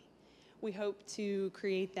for me. We hope to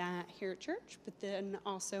create that here at church, but then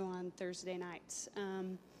also on Thursday nights.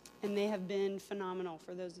 And they have been phenomenal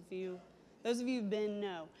for those of you who've been,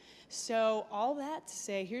 know. So all that to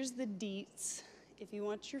say, here's the deets. If you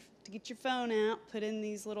want to get your phone out, put in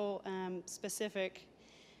these little specific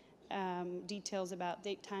details about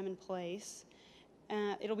date, time, and place.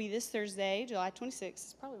 It'll be this Thursday, July 26th.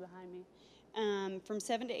 It's probably behind me. From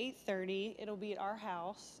 7 to 8:30. It'll be at our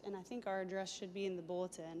house, and I think our address should be in the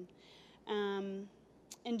bulletin. And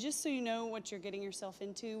just so you know what you're getting yourself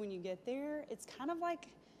into when you get there, it's kind of like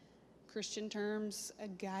Christian terms, a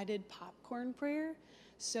guided popcorn prayer.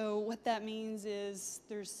 So what that means is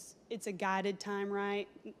it's a guided time, right?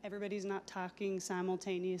 Everybody's not talking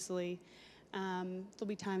simultaneously. There'll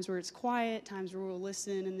be times where it's quiet, times where we'll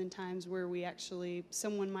listen, and then times where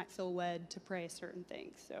someone might feel led to pray a certain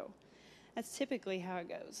thing. So that's typically how it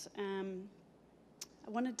goes. I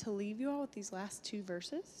wanted to leave you all with these last two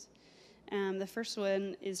verses. The first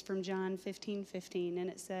one is from John 15:15, and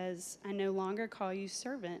it says, I no longer call you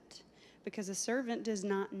servant, because a servant does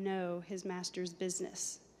not know his master's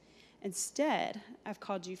business. Instead, I've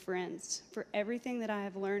called you friends, for everything that I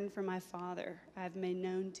have learned from my Father, I have made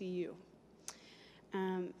known to you.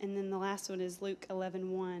 And then the last one is Luke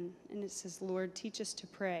 11:1, and it says, Lord, teach us to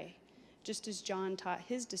pray, just as John taught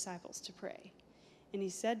his disciples to pray. And he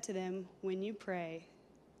said to them, when you pray,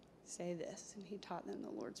 say this. And he taught them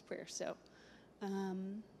the Lord's Prayer. So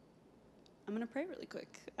I'm going to pray really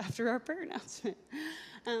quick after our prayer announcement.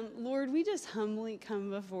 Lord, we just humbly come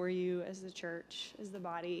before you as the church, as the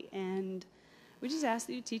body, and we just ask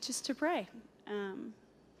that you teach us to pray.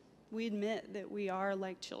 We admit that we are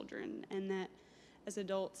like children, and that as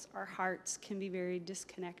adults, our hearts can be very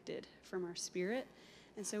disconnected from our spirit,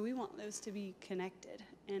 and so we want those to be connected,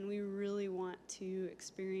 and we really want to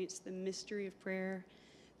experience the mystery of prayer,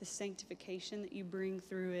 the sanctification that you bring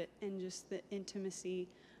through it, and just the intimacy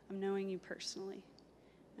of knowing you personally.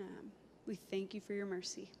 We thank you for your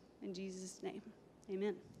mercy. In Jesus' name,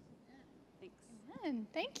 amen. Thanks. Amen.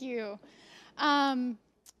 Thank you.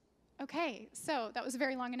 Okay, so that was a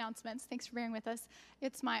very long announcements. Thanks for bearing with us.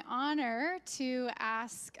 It's my honor to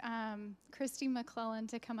ask Christy McClellan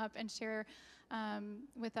to come up and share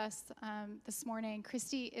with us this morning.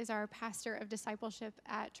 Christy is our pastor of discipleship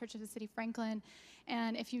at Church of the City Franklin,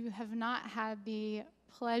 and if you have not had the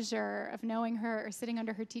pleasure of knowing her or sitting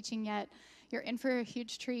under her teaching yet, you're in for a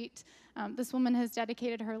huge treat. This woman has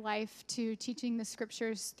dedicated her life to teaching the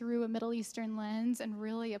scriptures through a Middle Eastern lens and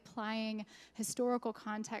really applying historical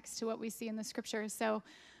context to what we see in the scriptures. So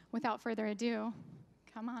without further ado,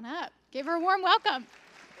 come on up. Give her a warm welcome.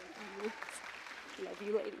 Thank you. Love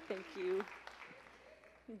you, lady. Thank you.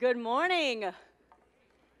 Good morning.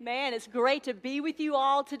 Man, it's great to be with you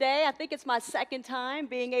all today. I think it's my second time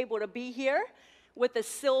being able to be here with the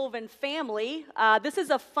Sylvan family. This is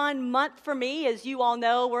a fun month for me. As you all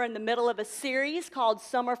know, we're in the middle of a series called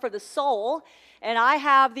Summer for the Soul, and I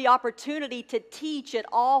have the opportunity to teach at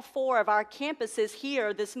all 4 of our campuses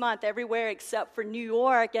here this month, everywhere except for New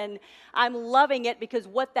York, and I'm loving it because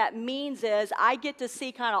what that means is I get to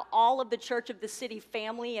see kind of all of the Church of the City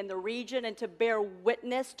family in the region and to bear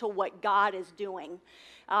witness to what God is doing.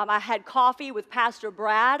 I had coffee with Pastor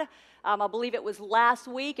Brad, I believe it was last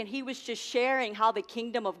week, and he was just sharing how the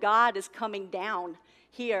kingdom of God is coming down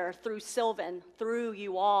here through Sylvan, through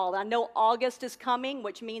you all. I know August is coming,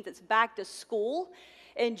 which means it's back to school,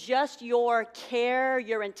 and just your care,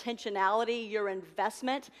 your intentionality, your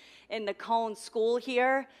investment in the Cone School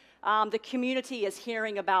here, the community is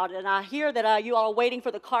hearing about it. And I hear that you all are waiting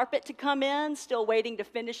for the carpet to come in, still waiting to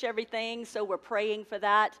finish everything, so we're praying for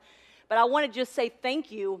that. But I want to just say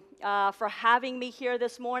thank you for having me here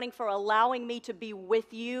this morning, for allowing me to be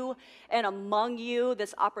with you and among you,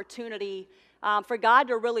 this opportunity for God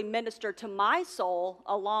to really minister to my soul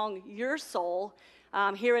along your soul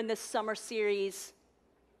here in this summer series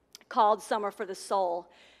called Summer for the Soul.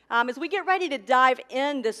 As we get ready to dive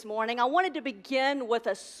in this morning, I wanted to begin with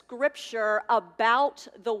a scripture about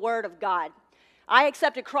the Word of God. I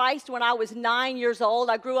accepted Christ when I was 9 years old.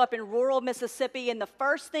 I grew up in rural Mississippi, and the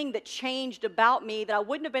first thing that changed about me that I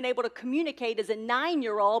wouldn't have been able to communicate as a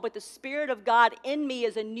 9-year-old, but the Spirit of God in me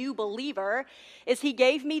as a new believer, is He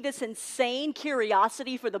gave me this insane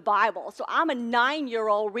curiosity for the Bible. So I'm a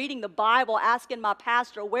 9-year-old reading the Bible, asking my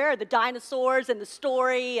pastor, where are the dinosaurs and the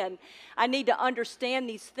story, and I need to understand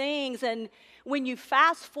these things. And when you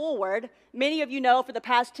fast forward, many of you know for the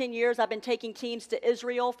past 10 years I've been taking teams to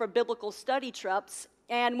Israel for biblical study trips.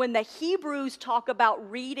 And when the Hebrews talk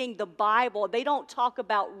about reading the Bible, they don't talk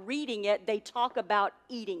about reading it, they talk about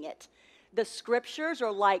eating it. The scriptures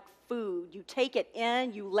are like food. You take it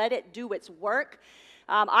in, you let it do its work.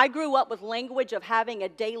 I grew up with language of having a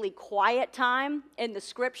daily quiet time in the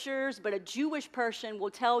scriptures, but a Jewish person will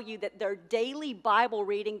tell you that their daily Bible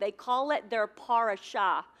reading, they call it their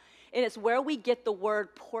parashah. And it's where we get the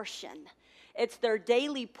word portion. It's their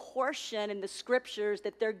daily portion in the scriptures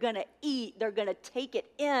that they're going to eat. They're going to take it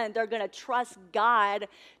in. They're going to trust God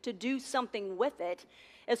to do something with it.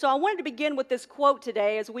 And so I wanted to begin with this quote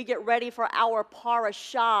today as we get ready for our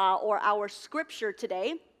parashah or our scripture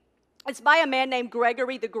today. It's by a man named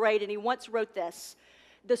Gregory the Great, and he once wrote this: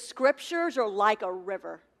 "The scriptures are like a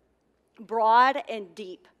river, broad and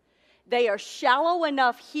deep. They are shallow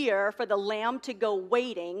enough here for the lamb to go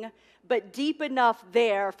wading, but deep enough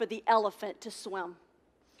there for the elephant to swim."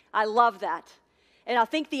 I love that. And I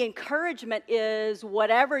think the encouragement is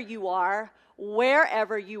whatever you are,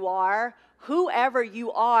 wherever you are, whoever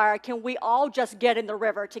you are, can we all just get in the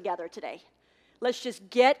river together today? Let's just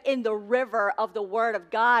get in the river of the Word of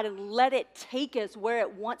God and let it take us where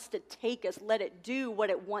it wants to take us. Let it do what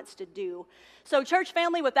it wants to do. So, church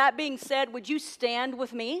family, with that being said, would you stand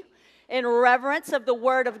with me in reverence of the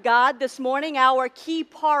Word of God this morning? Our key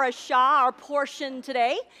parashah, our portion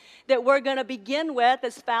today that we're going to begin with,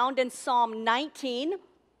 is found in Psalm 19,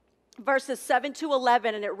 verses 7 to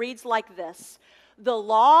 11, and it reads like this: "The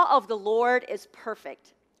law of the Lord is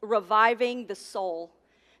perfect, reviving the soul.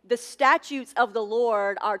 The statutes of the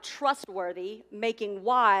Lord are trustworthy, making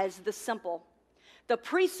wise the simple. The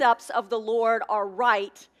precepts of the Lord are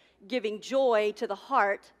right, giving joy to the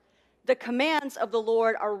heart. The commands of the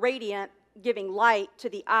Lord are radiant, giving light to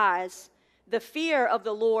the eyes. The fear of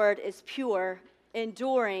the Lord is pure,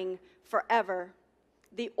 enduring forever.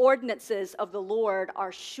 The ordinances of the Lord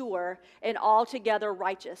are sure and altogether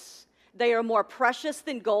righteous. They are more precious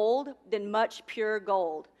than gold, than much pure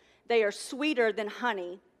gold. They are sweeter than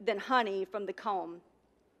honey from the comb.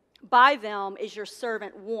 By them is your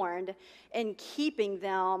servant warned, in keeping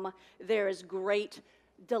them there is great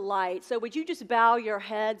delight." So would you just bow your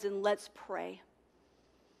heads and let's pray.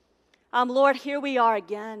 Lord, here we are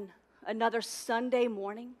again, another Sunday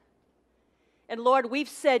morning. And Lord, we've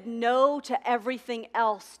said no to everything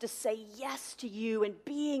else to say yes to you and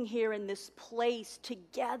being here in this place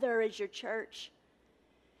together as your church.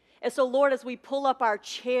 And so, Lord, as we pull up our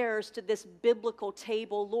chairs to this biblical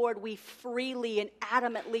table, Lord, we freely and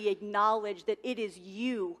adamantly acknowledge that it is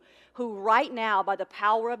you who right now, by the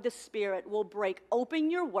power of the Spirit, will break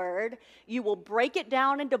open your word, you will break it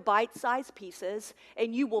down into bite-sized pieces,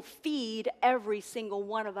 and you will feed every single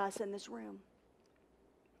one of us in this room.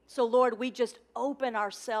 So, Lord, we just open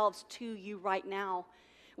ourselves to you right now.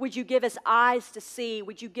 Would you give us eyes to see?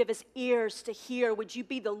 Would you give us ears to hear? Would you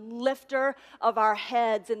be the lifter of our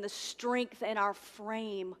heads and the strength in our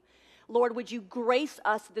frame? Lord, would you grace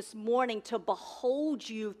us this morning to behold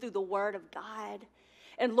you through the Word of God?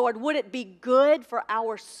 And Lord, would it be good for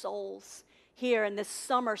our souls here in this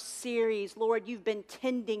summer series? Lord, you've been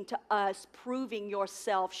tending to us, proving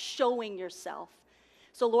yourself, showing yourself.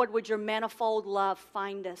 So Lord, would your manifold love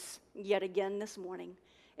find us yet again this morning?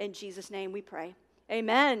 In Jesus' name we pray.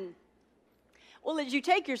 Amen. Well, as you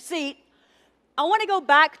take your seat, I want to go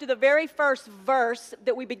back to the very first verse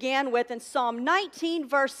that we began with in Psalm 19,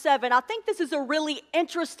 verse 7. I think this is a really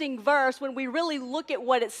interesting verse when we really look at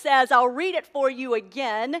what it says. I'll read it for you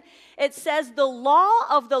again. It says, "The law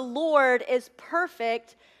of the Lord is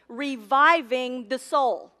perfect, reviving the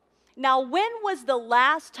soul." Now, when was the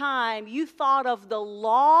last time you thought of the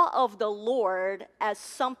law of the Lord as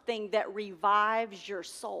something that revives your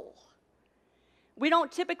soul? We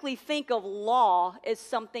don't typically think of law as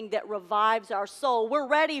something that revives our soul. We're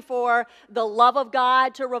ready for the love of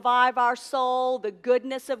God to revive our soul, the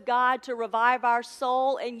goodness of God to revive our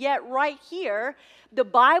soul, and yet right here, the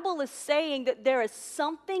Bible is saying that there is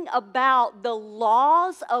something about the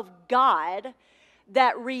laws of God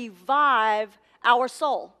that revive our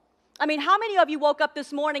soul. I mean, how many of you woke up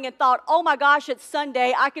this morning and thought, oh my gosh, it's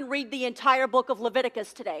Sunday, I can read the entire book of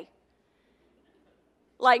Leviticus today?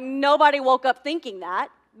 Like, nobody woke up thinking that,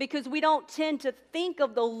 because we don't tend to think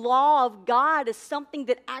of the law of God as something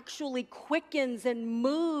that actually quickens and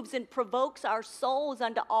moves and provokes our souls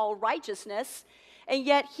unto all righteousness. And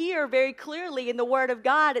yet here, very clearly in the Word of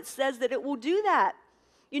God, it says that it will do that.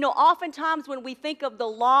 You know, oftentimes when we think of the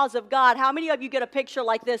laws of God, how many of you get a picture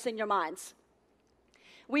like this in your minds?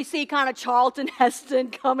 We see kind of Charlton Heston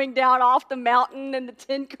coming down off the mountain in the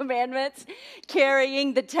Ten Commandments,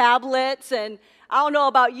 carrying the tablets. And I don't know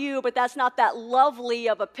about you, but that's not that lovely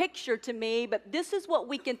of a picture to me. But this is what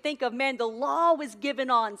we can think of. Man, the law was given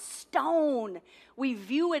on stone. We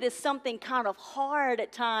view it as something kind of hard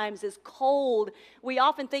at times, as cold. We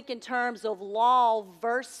often think in terms of law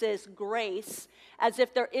versus grace, as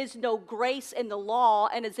if there is no grace in the law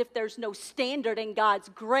and as if there's no standard in God's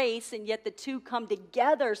grace, and yet the two come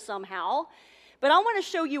together somehow. But I want to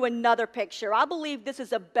show you another picture. I believe this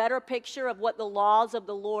is a better picture of what the laws of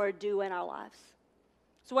the Lord do in our lives.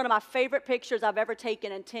 It's one of my favorite pictures I've ever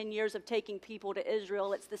taken in 10 years of taking people to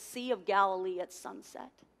Israel. It's the Sea of Galilee at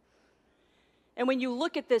sunset. And when you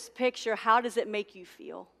look at this picture, how does it make you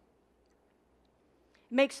feel?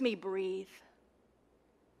 It makes me breathe.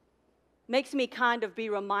 Makes me kind of be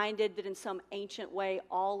reminded that in some ancient way,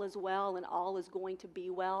 all is well and all is going to be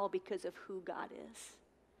well because of who God is.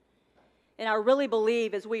 And I really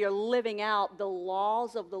believe as we are living out the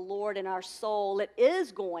laws of the Lord in our soul, it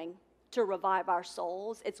is going to revive our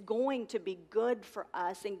souls. It's going to be good for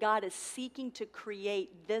us. And God is seeking to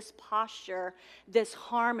create this posture, this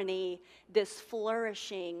harmony, this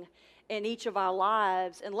flourishing in each of our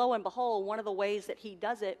lives. And lo and behold, one of the ways that He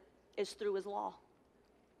does it is through His law.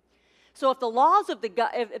 So if the laws of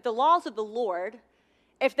the Lord,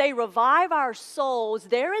 if they revive our souls,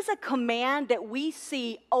 there is a command that we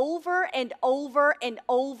see over and over and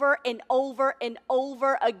over and over and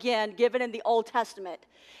over again given in the Old Testament.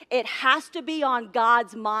 It has to be on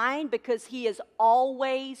God's mind because He is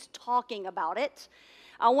always talking about it.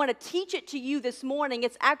 I want to teach it to you this morning.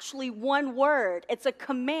 It's actually one word. It's a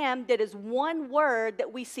command that is one word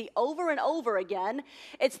that we see over and over again.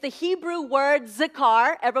 It's the Hebrew word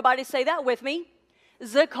zakar. Everybody say that with me.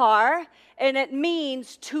 Zakar. And it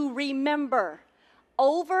means to remember.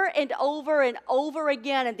 Over and over and over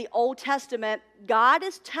again in the Old Testament, God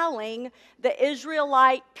is telling the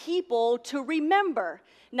Israelite people to remember.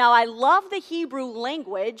 Now, I love the Hebrew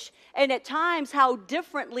language, and at times how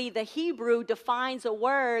differently the Hebrew defines a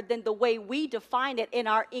word than the way we define it in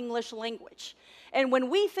our English language. And when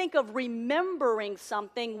we think of remembering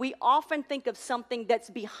something, we often think of something that's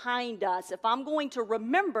behind us. If I'm going to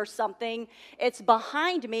remember something, it's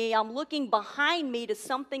behind me. I'm looking behind me to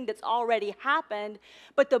something that's already happened.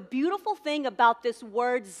 But the beautiful thing about this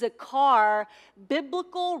word zakar,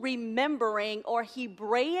 biblical remembering or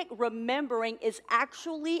Hebraic remembering, is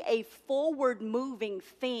actually a forward-moving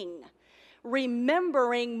thing.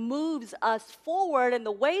 Remembering moves us forward, and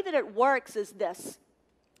the way that it works is this.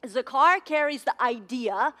 Zakar carries the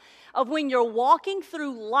idea of when you're walking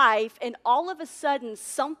through life and all of a sudden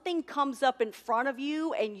something comes up in front of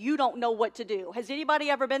you and you don't know what to do. Has anybody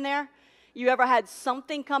ever been there? You ever had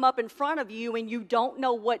something come up in front of you and you don't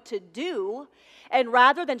know what to do? And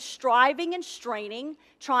rather than striving and straining,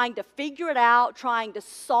 trying to figure it out, trying to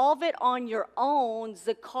solve it on your own,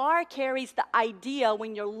 Zakar carries the idea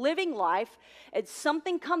when you're living life and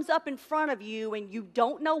something comes up in front of you and you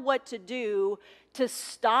don't know what to do, to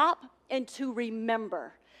stop and to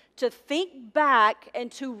remember, to think back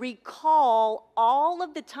and to recall all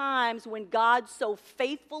of the times when God so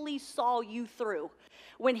faithfully saw you through,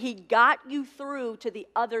 when He got you through to the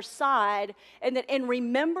other side, and that in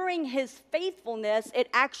remembering His faithfulness, it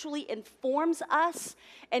actually informs us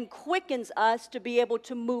and quickens us to be able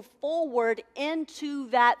to move forward into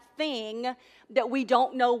that thing that we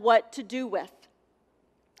don't know what to do with.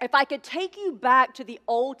 If I could take you back to the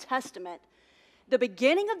Old Testament, the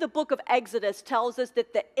beginning of the book of Exodus tells us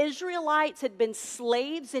that the Israelites had been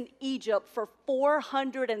slaves in Egypt for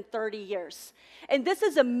 430 years. And this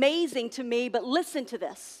is amazing to me, but listen to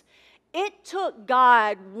this. It took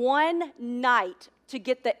God one night to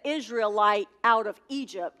get the Israelite out of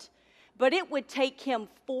Egypt, but it would take Him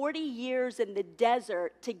 40 years in the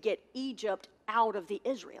desert to get Egypt out of the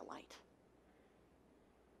Israelite.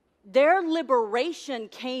 Their liberation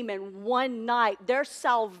came in one night. Their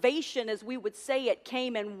salvation, as we would say it,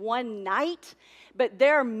 came in one night. But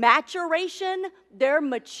their maturation, their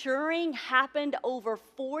maturing happened over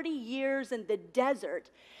 40 years in the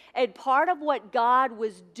desert. And part of what God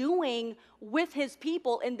was doing with His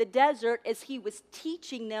people in the desert is He was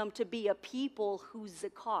teaching them to be a people who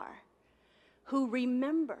zakar. who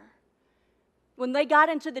remember. When they got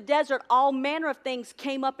into the desert, all manner of things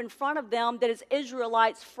came up in front of them that as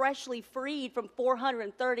Israelites freshly freed from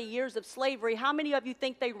 430 years of slavery, how many of you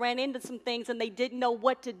think they ran into some things and they didn't know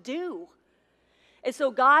what to do? And so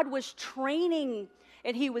God was training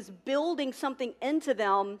and he was building something into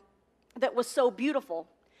them that was so beautiful.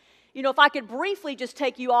 You know, if I could briefly just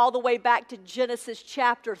take you all the way back to Genesis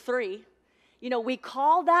chapter 3, you know, we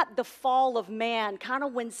call that the fall of man, kind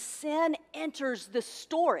of when sin enters the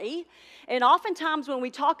story. And oftentimes when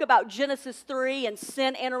we talk about Genesis 3 and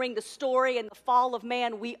sin entering the story and the fall of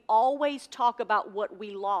man, we always talk about what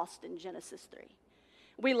we lost in Genesis 3.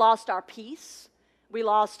 We lost our peace. We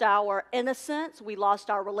lost our innocence. We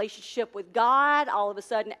lost our relationship with God. All of a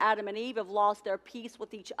sudden, Adam and Eve have lost their peace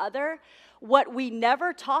with each other. What we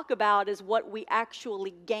never talk about is what we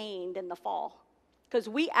actually gained in the fall. Because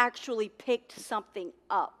we actually picked something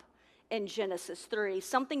up in Genesis 3,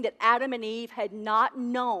 something that Adam and Eve had not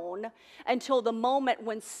known until the moment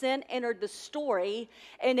when sin entered the story,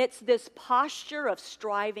 and it's this posture of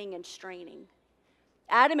striving and straining.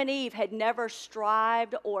 Adam and Eve had never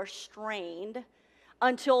strived or strained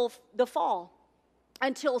until the fall,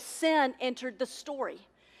 until sin entered the story.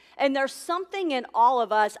 And there's something in all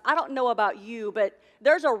of us, I don't know about you, but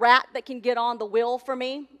there's a rat that can get on the wheel for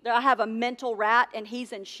me. I have a mental rat, and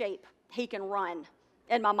he's in shape. He can run.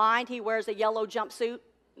 In my mind, he wears a yellow jumpsuit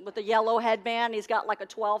with a yellow headband. He's got like a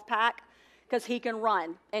 12-pack because he can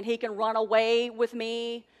run, and he can run away with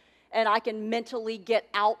me, and I can mentally get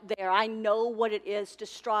out there. I know what it is to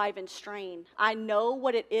strive and strain. I know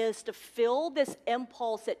what it is to feel this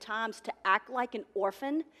impulse at times to act like an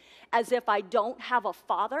orphan, as if I don't have a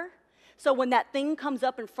father. So when that thing comes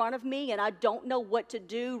up in front of me and I don't know what to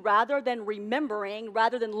do, rather than remembering,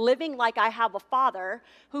 rather than living like I have a father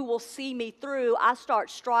who will see me through, I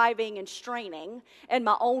start striving and straining in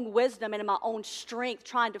my own wisdom and in my own strength,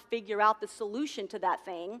 trying to figure out the solution to that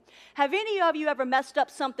thing. Have any of you ever messed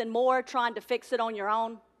up something more trying to fix it on your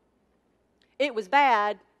own? It was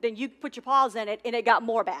bad, then you put your paws in it and it got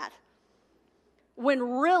more bad.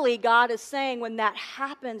 When really God is saying when that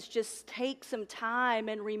happens, just take some time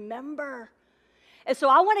and remember. And so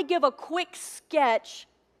I want to give a quick sketch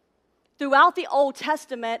throughout the Old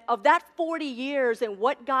Testament of that 40 years and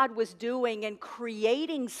what God was doing in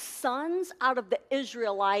creating sons out of the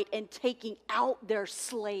Israelite and taking out their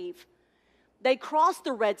slave. They crossed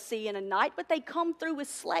the Red Sea in a night, but they come through as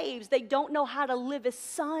slaves. They don't know how to live as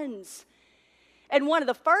sons. And one of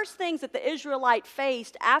the first things that the Israelite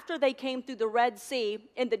faced after they came through the Red Sea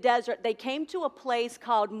in the desert, they came to a place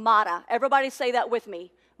called Mara. Everybody say that with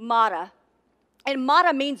me, Mara. And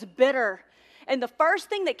Mara means bitter. And the first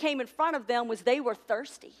thing that came in front of them was they were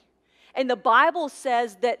thirsty. And the Bible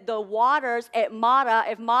says that the waters at Mara,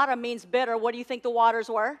 if Mara means bitter, what do you think the waters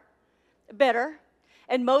were? Bitter.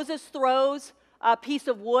 And Moses throws a piece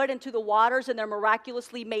of wood into the waters, and they're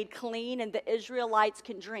miraculously made clean, and the Israelites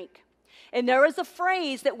can drink. And there is a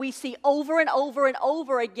phrase that we see over and over and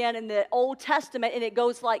over again in the Old Testament, and it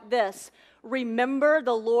goes like this: remember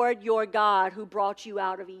the Lord your God who brought you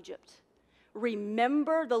out of Egypt.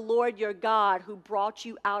 Remember the Lord your God who brought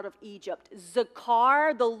you out of Egypt.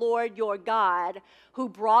 Zakar, the Lord your God who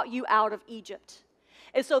brought you out of Egypt.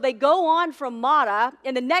 And so they go on from Mara,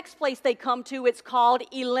 and the next place they come to, it's called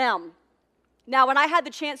Elim. Now, when I had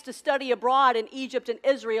the chance to study abroad in Egypt and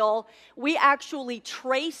Israel, we actually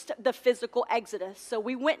traced the physical exodus. So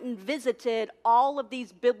we went and visited all of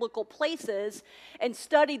these biblical places and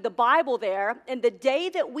studied the Bible there. And the day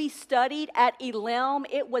that we studied at Elim,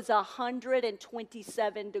 it was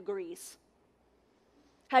 127 degrees.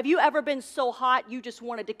 Have you ever been so hot you just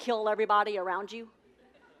wanted to kill everybody around you?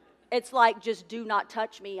 It's like, just do not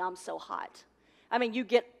touch me, I'm so hot. I mean, you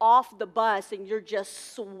get off the bus and you're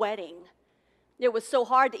just sweating. It was so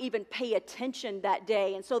hard to even pay attention that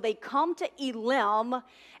day. And so they come to Elim,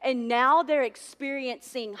 and now they're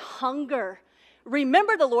experiencing hunger.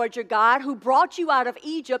 Remember the Lord your God who brought you out of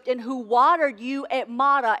Egypt and who watered you at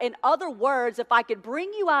Mara. In other words, if I could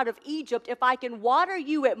bring you out of Egypt, if I can water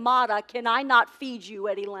you at Mara, can I not feed you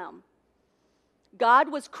at Elim?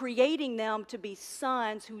 God was creating them to be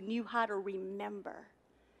sons who knew how to remember.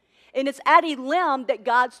 And it's at Elim that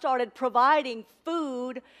God started providing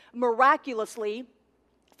food miraculously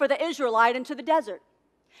for the Israelite into the desert.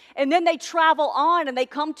 And then they travel on and they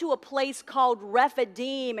come to a place called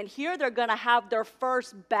Rephidim. And here they're going to have their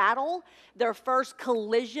first battle, their first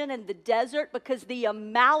collision in the desert, because the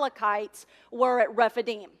Amalekites were at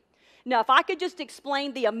Rephidim. Now, if I could just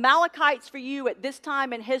explain the Amalekites for you at this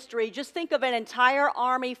time in history, just think of an entire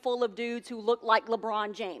army full of dudes who look like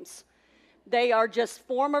LeBron James. They are just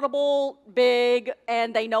formidable, big,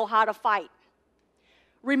 and they know how to fight.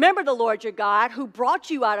 Remember the Lord your God who brought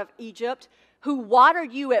you out of Egypt, who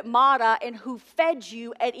watered you at Madah, and who fed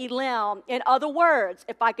you at Elim. In other words,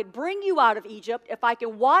 if I could bring you out of Egypt, if I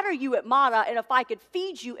can water you at Madah, and if I could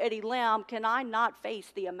feed you at Elim, can I not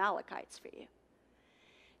face the Amalekites for you?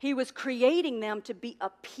 He was creating them to be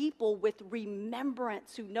a people with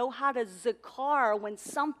remembrance, who know how to zakar when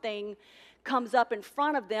something comes up in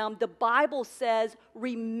front of them. The Bible says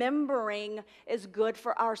remembering is good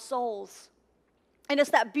for our souls. And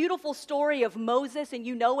it's that beautiful story of Moses, and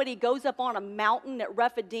you know it. He goes up on a mountain at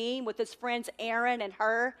Rephidim with his friends Aaron and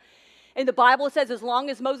Hur. And the Bible says as long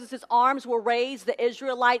as Moses' arms were raised, the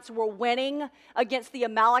Israelites were winning against the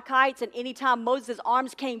Amalekites. And anytime Moses'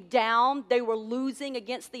 arms came down, they were losing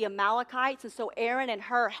against the Amalekites. And so Aaron and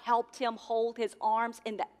Hur helped him hold his arms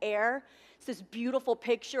in the air. It's this beautiful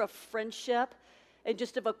picture of friendship and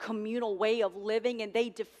just of a communal way of living. And they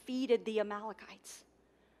defeated the Amalekites.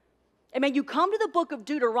 I mean, you come to the book of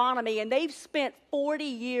Deuteronomy, and they've spent 40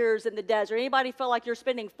 years in the desert. Anybody feel like you're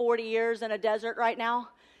spending 40 years in a desert right now?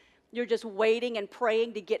 You're just waiting and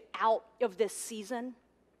praying to get out of this season.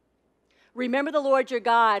 Remember the Lord your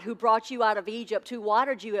God who brought you out of Egypt, who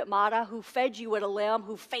watered you at Madah, who fed you at Elim,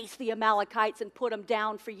 who faced the Amalekites and put them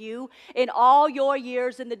down for you. In all your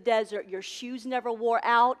years in the desert, your shoes never wore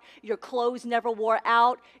out, your clothes never wore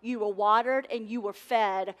out, you were watered and you were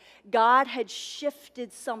fed. God had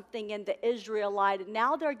shifted something in the Israelite, and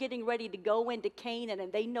now they're getting ready to go into Canaan,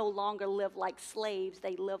 and they no longer live like slaves,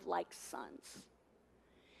 they live like sons.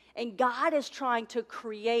 And God is trying to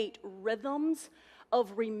create rhythms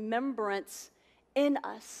of remembrance in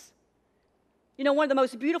us. You know, one of the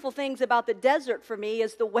most beautiful things about the desert for me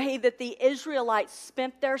is the way that the Israelites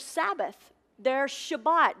spent their Sabbath, their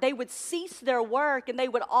Shabbat. They would cease their work and they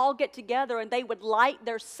would all get together and they would light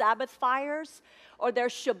their Sabbath fires or their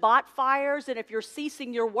Shabbat fires. And if you're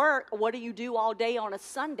ceasing your work, what do you do all day on a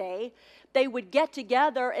Sunday? They would get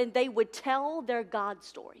together and they would tell their God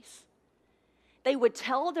stories. They would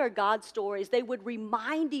tell their God stories. They would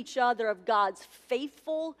remind each other of God's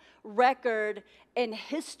faithful record and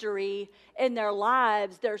history in their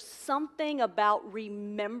lives. There's something about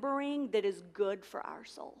remembering that is good for our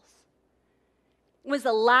souls. When was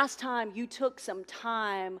the last time you took some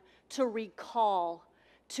time to recall,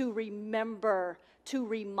 to remember, to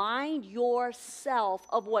remind yourself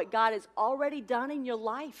of what God has already done in your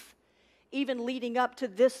life, even leading up to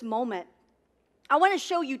this moment? I want to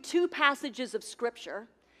show you two passages of Scripture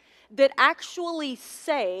that actually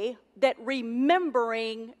say that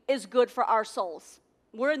remembering is good for our souls.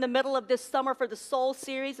 We're in the middle of this Summer for the Soul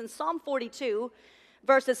series. In Psalm 42,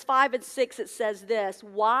 verses 5 and 6, it says this: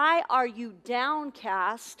 "Why are you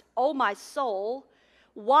downcast, O my soul?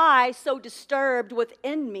 Why so disturbed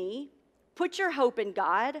within me? Put your hope in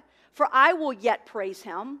God, for I will yet praise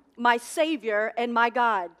him, my Savior and my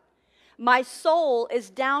God. My soul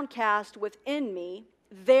is downcast within me,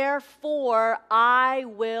 therefore I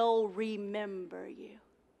will remember you."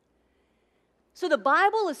 So the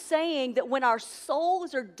Bible is saying that when our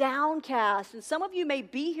souls are downcast, and some of you may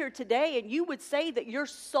be here today and you would say that your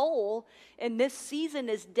soul in this season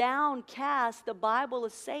is downcast, the Bible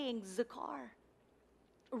is saying, zakar.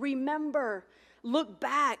 Remember, look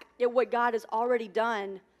back at what God has already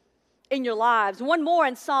done in your lives. One more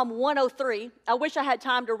in Psalm 103. I wish I had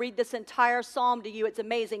time to read this entire psalm to you. It's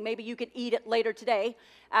amazing. Maybe you could eat it later today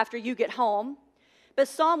after you get home. But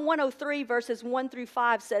Psalm 103 verses 1 through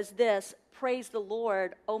 5 says this: "Praise the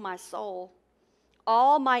Lord, O my soul.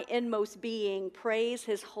 All my inmost being, praise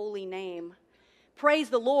his holy name. Praise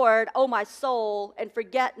the Lord, O my soul, and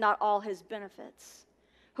forget not all his benefits,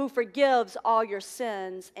 who forgives all your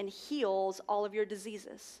sins and heals all of your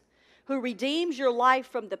diseases, who redeems your life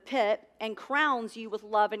from the pit and crowns you with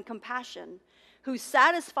love and compassion, who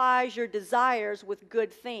satisfies your desires with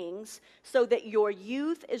good things so that your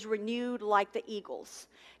youth is renewed like the eagles."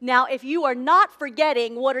 Now, if you are not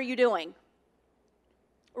forgetting, what are you doing?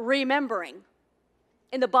 Remembering.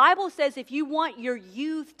 And the Bible says if you want your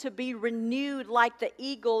youth to be renewed like the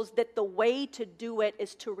eagles, that the way to do it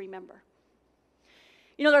is to remember.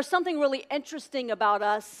 You know, there's something really interesting about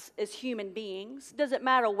us as human beings. It doesn't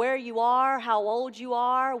matter where you are, how old you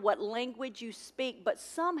are, what language you speak, but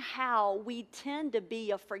somehow we tend to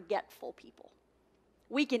be a forgetful people.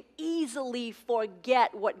 We can easily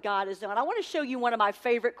forget what God has done. I want to show you one of my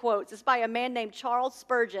favorite quotes. It's by a man named Charles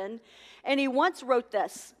Spurgeon, and he once wrote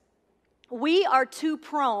this: "We are too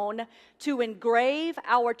prone to engrave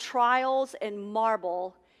our trials in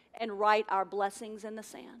marble and write our blessings in the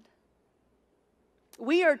sand."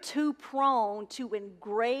 We are too prone to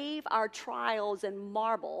engrave our trials in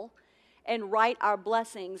marble and write our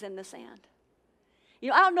blessings in the sand.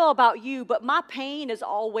 I don't know about you, but my pain is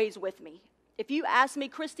always with me. If you ask me,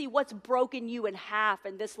 Christy, what's broken you in half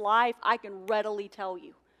in this life, I can readily tell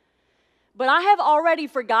you. But I have already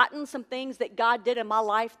forgotten some things that God did in my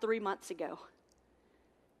life 3 months ago.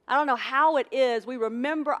 I don't know how it is we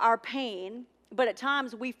remember our pain, but at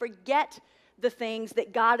times we forget the things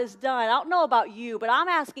that God has done. I don't know about you, but I'm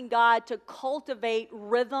asking God to cultivate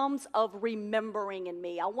rhythms of remembering in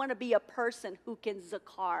me. I want to be a person who can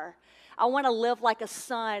zakar. I want to live like a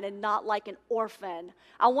son and not like an orphan.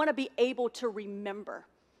 I want to be able to remember.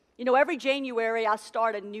 Every January I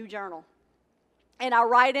start a new journal, and I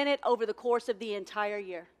write in it over the course of the entire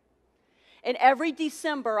year. And every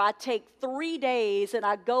December I take 3 days and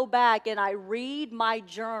I go back and I read my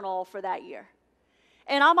journal for that year.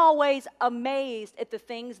 And I'm always amazed at the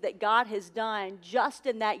things that God has done just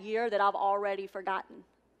in that year that I've already forgotten.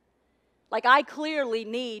 Like, I clearly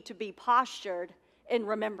need to be postured in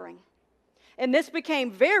remembering. And this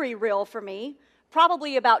became very real for me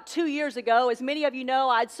probably about 2 years ago. As many of you know,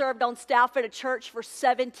 I'd served on staff at a church for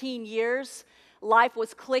 17 years. Life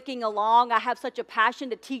was clicking along. I have such a passion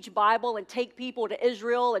to teach Bible and take people to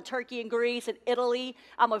Israel and Turkey and Greece and Italy.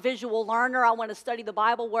 I'm a visual learner. I want to study the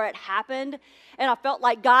Bible where it happened. And I felt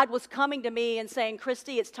like God was coming to me and saying,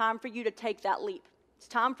 Christy, it's time for you to take that leap. It's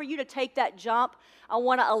time for you to take that jump. I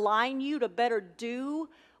want to align you to better do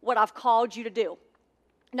what I've called you to do.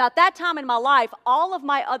 Now, at that time in my life, all of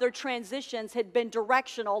my other transitions had been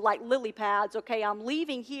directional, like lily pads. Okay, I'm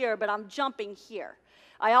leaving here, but I'm jumping here.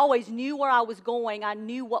 I always knew where I was going. I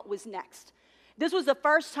knew what was next. This was the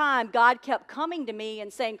first time God kept coming to me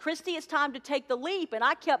and saying, Christy, it's time to take the leap. And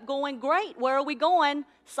I kept going, great, where are we going?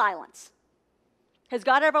 Silence. Has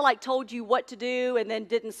God ever told you what to do and then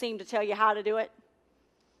didn't seem to tell you how to do it?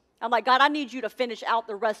 I'm like, God, I need you to finish out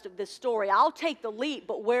the rest of this story. I'll take the leap,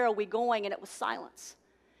 but where are we going? And it was silence.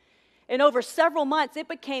 And over several months, it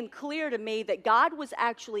became clear to me that God was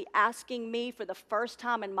actually asking me for the first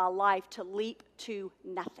time in my life to leap to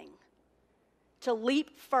nothing. To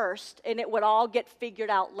leap first, and it would all get figured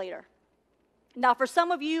out later. Now, for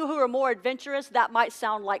some of you who are more adventurous, that might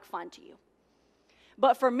sound like fun to you.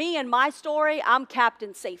 But for me and my story, I'm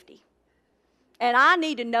Captain Safety. And I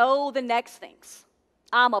need to know the next things.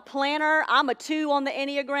 I'm a planner. I'm a 2 on the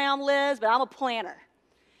Enneagram, Liz, but I'm a planner.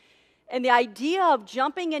 And the idea of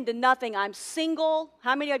jumping into nothing, I'm single.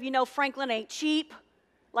 How many of you know Franklin ain't cheap?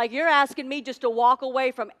 Like, you're asking me just to walk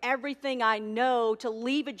away from everything I know, to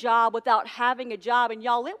leave a job without having a job. And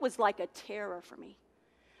y'all, it was like a terror for me.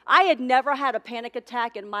 I had never had a panic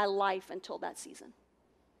attack in my life until that season.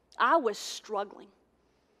 I was struggling.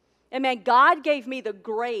 And man, God gave me the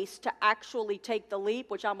grace to actually take the leap,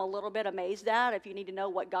 which I'm a little bit amazed at. If you need to know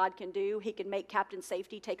what God can do, He can make Captain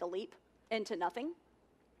Safety take a leap into nothing.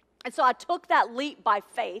 And so I took that leap by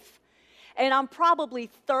faith, and I'm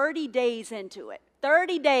probably 30 days into it.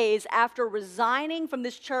 30 days after resigning from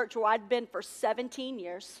this church where I'd been for 17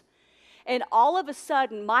 years, and all of a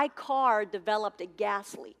sudden, my car developed a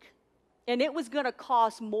gas leak, and it was going to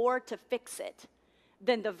cost more to fix it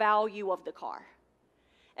than the value of the car.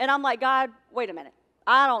 And I'm like, God, wait a minute.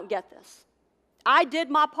 I don't get this. I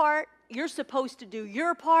did my part. You're supposed to do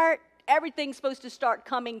your part. Everything's supposed to start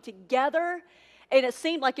coming together. And it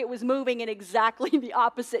seemed like it was moving in exactly the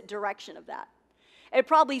opposite direction of that. And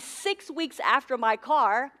probably 6 weeks after my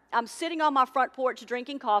car, I'm sitting on my front porch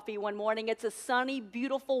drinking coffee one morning. It's a sunny,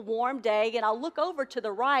 beautiful, warm day. And I look over to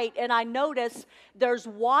the right, and I notice there's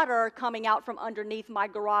water coming out from underneath my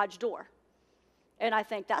garage door. And I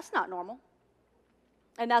think, that's not normal.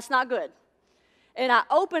 And that's not good. And I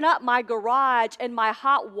open up my garage, and my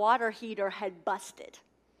hot water heater had busted.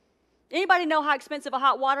 Anybody know how expensive a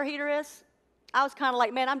hot water heater is? I was kind of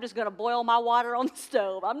like, man, I'm just going to boil my water on the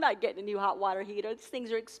stove. I'm not getting a new hot water heater. These things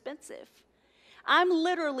are expensive. I'm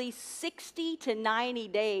literally 60 to 90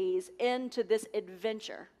 days into this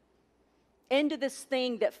adventure, into this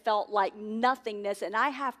thing that felt like nothingness, and I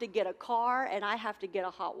have to get a car, and I have to get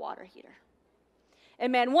a hot water heater.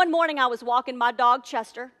 And man, one morning I was walking my dog,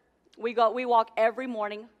 Chester. We walk every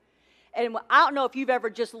morning. And I don't know if you've ever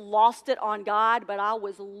just lost it on God, but I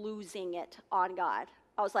was losing it on God.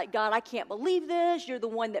 I was like, God, I can't believe this. You're the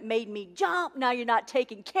one that made me jump. Now you're not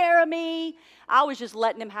taking care of me. I was just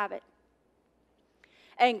letting Him have it.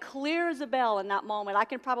 And clear as a bell in that moment, I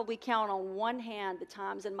can probably count on one hand the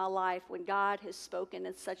times in my life when God has spoken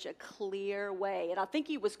in such a clear way. And I think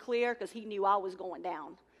He was clear because He knew I was going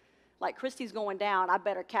down. Like, Christy's going down. I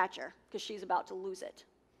better catch her because she's about to lose it.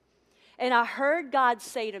 And I heard God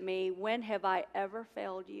say to me, when have I ever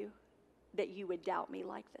failed you that you would doubt me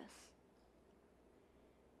like this?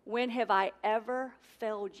 When have I ever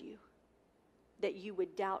failed you that you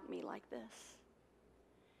would doubt me like this?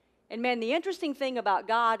 And man, the interesting thing about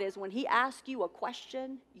God is when he asks you a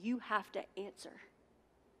question, you have to answer.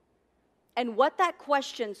 And what that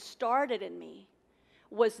question started in me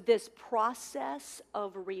was this process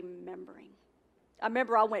of remembering. I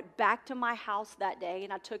remember I went back to my house that day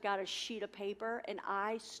and I took out a sheet of paper and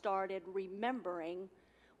I started remembering,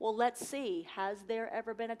 well, let's see, has there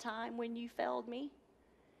ever been a time when you failed me?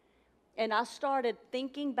 And I started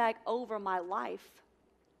thinking back over my life.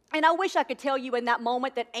 And I wish I could tell you in that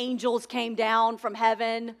moment that angels came down from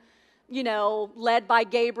heaven, you know, led by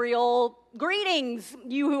Gabriel. Greetings,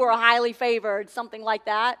 you who are highly favored, something like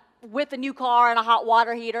that, with a new car and a hot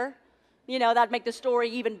water heater. You know, that'd make the story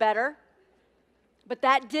even better. But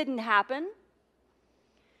that didn't happen.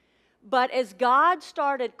 But as God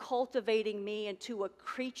started cultivating me into a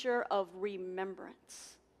creature of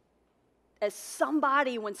remembrance, as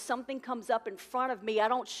somebody, when something comes up in front of me, I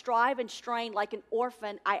don't strive and strain like an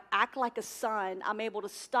orphan. I act like a son. I'm able to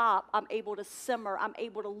stop. I'm able to simmer. I'm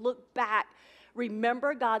able to look back,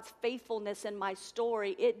 remember God's faithfulness in my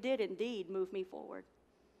story. It did indeed move me forward.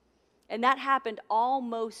 And that happened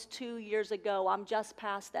almost 2 years ago. I'm just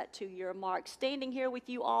past that 2-year mark. Standing here with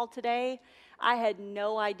you all today, I had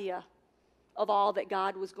no idea of all that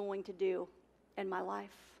God was going to do in my life.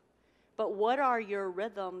 But what are your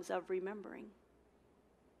rhythms of remembering?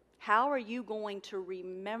 How are you going to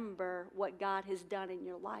remember what God has done in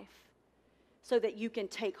your life so that you can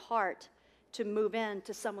take heart to move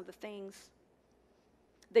into some of the things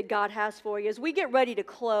that God has for you? As we get ready to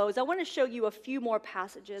close, I want to show you a few more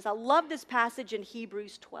passages. I love this passage in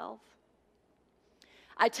Hebrews 12.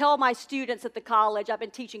 I tell my students at the college, I've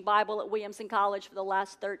been teaching Bible at Williamson College for the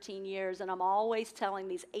last 13 years, and I'm always telling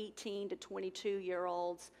these 18 to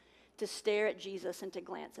 22-year-olds to stare at Jesus and to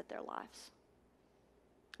glance at their lives.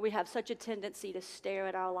 We have such a tendency to stare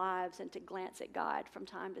at our lives and to glance at God from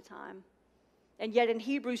time to time. And yet in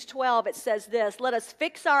Hebrews 12 it says this, let us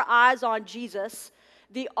fix our eyes on Jesus,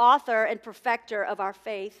 the author and perfecter of our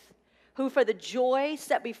faith, who for the joy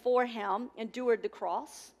set before him endured the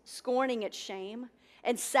cross, scorning its shame,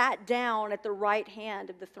 and sat down at the right hand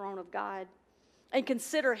of the throne of God. And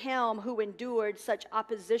consider him who endured such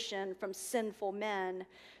opposition from sinful men,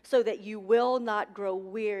 so that you will not grow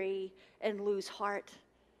weary and lose heart.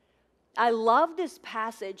 I love this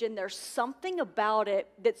passage, and there's something about it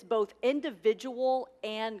that's both individual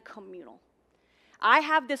and communal. I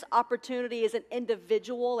have this opportunity as an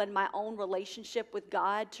individual in my own relationship with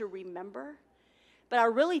God to remember. But I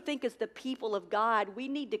really think as the people of God, we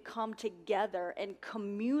need to come together and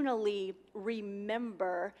communally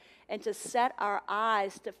remember and to set our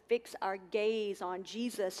eyes, to fix our gaze on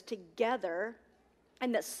Jesus together.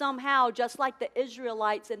 And that somehow, just like the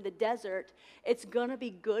Israelites in the desert, it's going to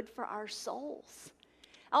be good for our souls.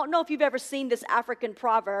 I don't know if you've ever seen this African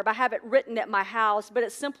proverb. I have it written at my house, but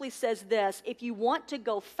it simply says this: if you want to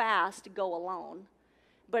go fast, go alone.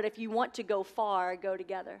 But if you want to go far, go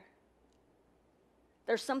together.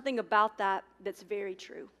 There's something about that that's very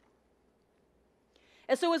true.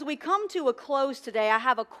 And so as we come to a close today, I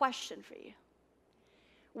have a question for you.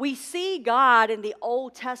 We see God in the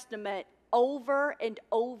Old Testament over and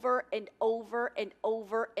over and over and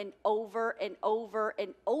over and over and over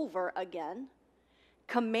and over again,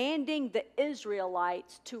 commanding the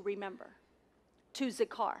Israelites to remember, to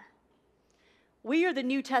zikar. We are the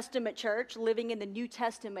New Testament church living in the New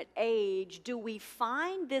Testament age. Do we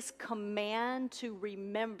find this command to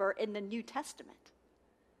remember in the New Testament?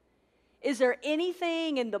 Is there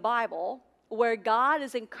anything in the Bible where God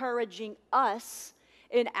is encouraging us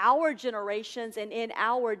in our generations and in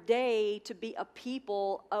our day to be a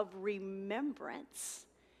people of remembrance?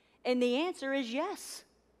 And the answer is yes.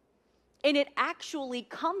 And it actually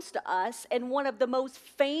comes to us in one of the most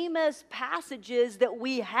famous passages that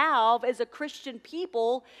we have as a Christian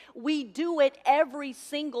people. We do it every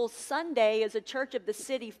single Sunday as a Church of the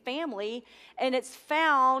City family, and it's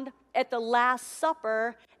found at the Last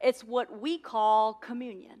Supper. It's what we call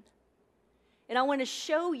communion. And I want to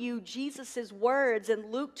show you Jesus' words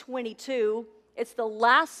in Luke 22. It's the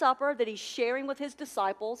Last Supper that he's sharing with his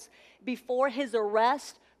disciples before his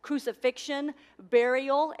arrest, crucifixion,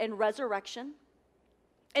 burial, and resurrection.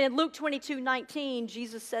 And in Luke 22:19,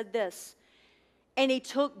 Jesus said this, and he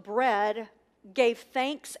took bread, gave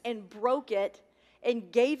thanks, and broke it,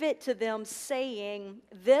 and gave it to them, saying,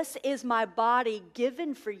 this is my body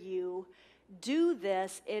given for you. Do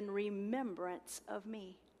this in remembrance of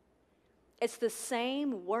me. It's the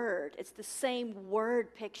same word. It's the same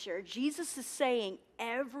word picture. Jesus is saying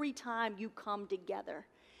every time you come together,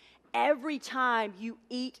 every time you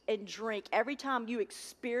eat and drink, every time you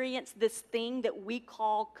experience this thing that we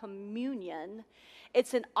call communion,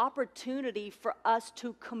 it's an opportunity for us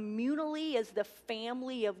to communally, as the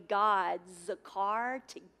family of God, Zakar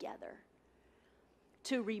together,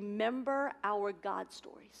 to remember our God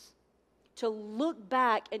stories, to look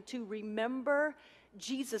back and to remember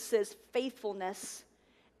Jesus' faithfulness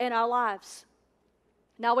in our lives.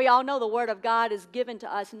 Now, we all know the Word of God is given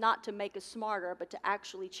to us not to make us smarter, but to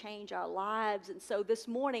actually change our lives. And so this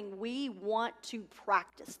morning, we want to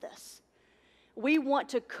practice this. We want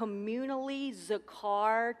to communally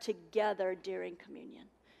Zakar together during communion.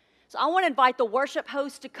 So I want to invite the worship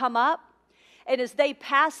host to come up. And as they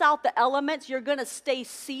pass out the elements, you're going to stay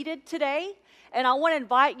seated today. And I want to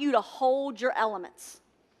invite you to hold your elements.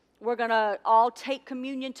 We're going to all take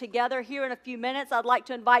communion together here in a few minutes. I'd like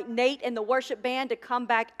to invite Nate and the worship band to come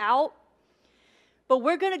back out. But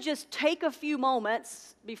we're going to just take a few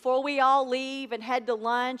moments before we all leave and head to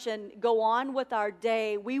lunch and go on with our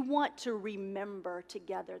day. We want to remember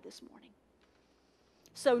together this morning.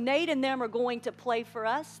 So Nate and them are going to play for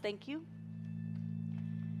us. Thank you.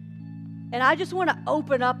 And I just want to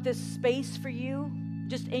open up this space for you,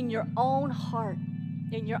 just in your own heart,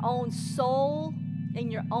 in your own soul, in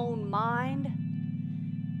your own mind,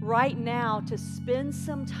 right now, to spend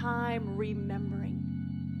some time remembering.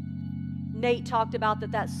 Nate talked about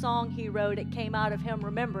that song he wrote, it came out of him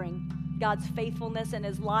remembering God's faithfulness in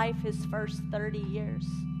his life, his first 30 years.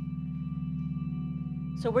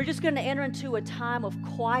 So we're just going to enter into a time of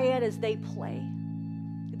quiet as they play.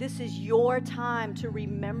 This is your time to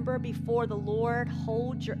remember before the Lord.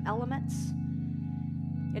 Hold your elements.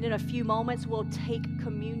 And in a few moments, we'll take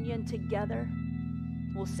communion together.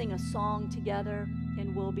 We'll sing a song together,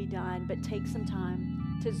 and we'll be done. But take some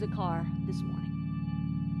time to Zakar this morning.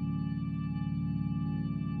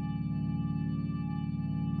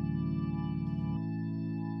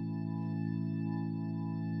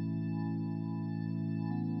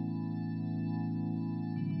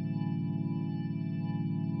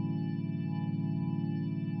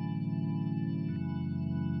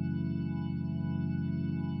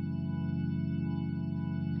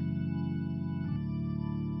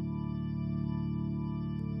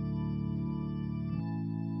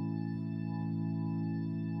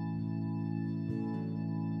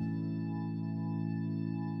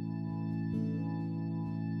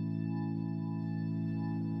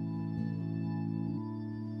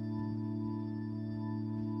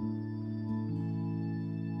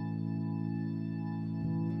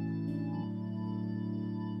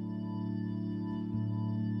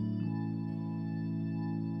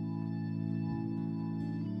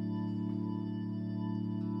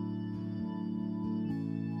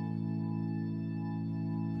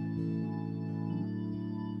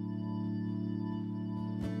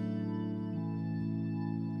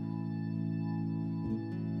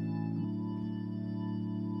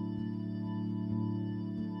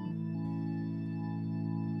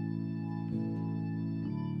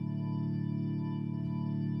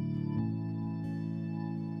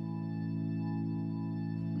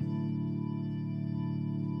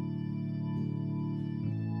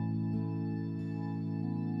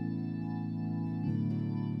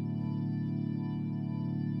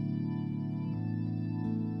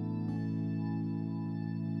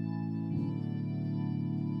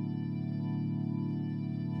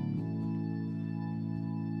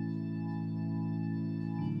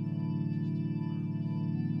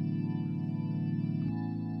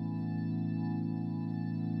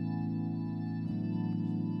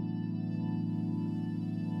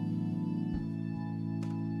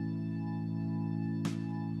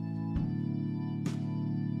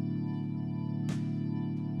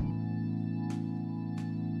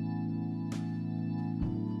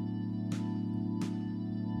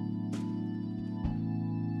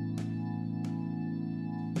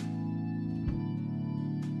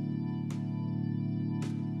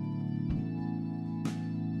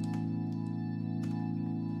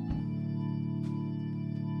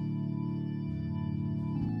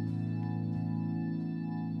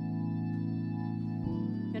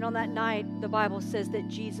 And on that night, the Bible says that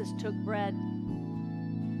Jesus took bread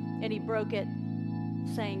and he broke it,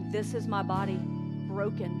 saying, "This is my body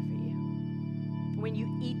broken for you. When you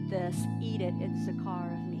eat this, eat it in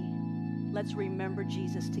Zakar of me." Let's remember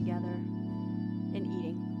Jesus together in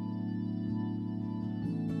eating.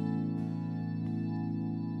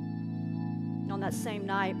 And on that same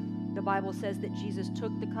night, the Bible says that Jesus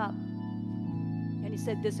took the cup and he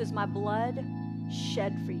said, "This is my blood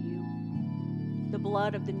shed for you, the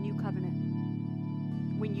blood of the new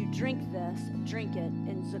covenant. When you drink this, drink it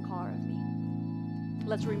in Zakar of me."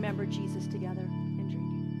 Let's remember Jesus together in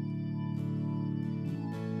drinking.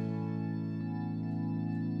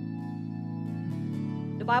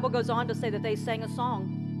 The Bible goes on to say that they sang a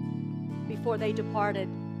song before they departed.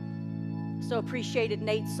 So appreciated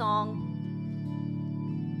Nate's song,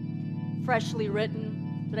 freshly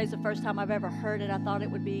written. Today's the first time I've ever heard it. I thought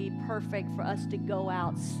it would be perfect for us to go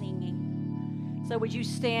out singing. So would you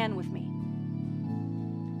stand with me?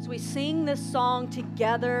 So we sing this song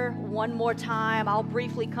together one more time. I'll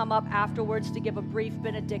briefly come up afterwards to give a brief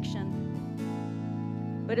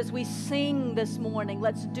benediction. But as we sing this morning,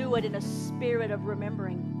 let's do it in a spirit of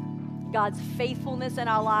remembering God's faithfulness in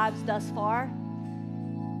our lives thus far,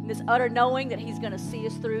 and this utter knowing that He's going to see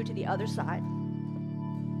us through to the other side.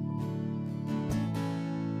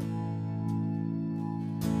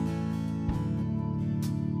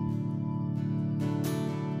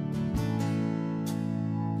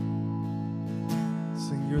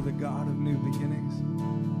 Sing, you're the God of new beginnings.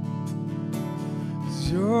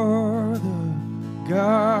 You're the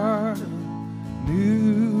God of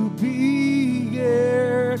new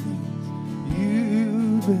beginnings.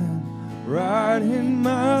 You've been writing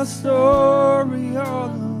my story all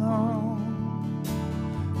along.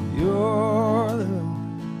 You're the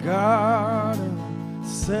God of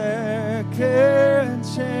second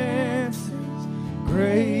chances.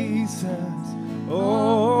 Grace has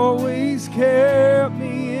always kept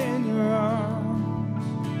me in your arms.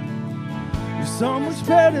 You're so much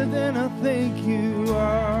better than I think you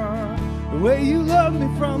are. The way you love me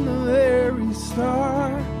from the very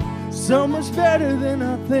start. So much better than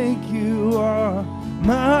I think you are.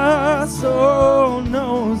 My soul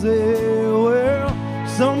knows it well.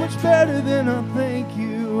 So much better than I think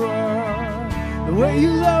you are. The way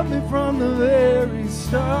you love me from the very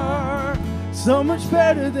start. So much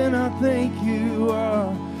better than I think you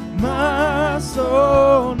are. My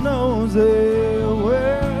soul knows it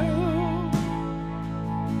well.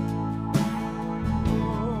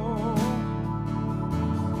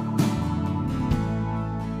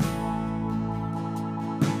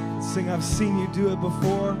 Sing, I've seen you do it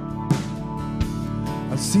before.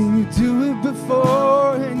 I've seen you do it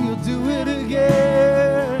before, and you'll do it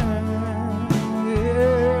again.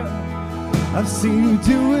 Yeah. I've seen you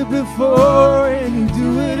do it before, and you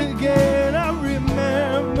do it again. I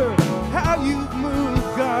remember how you've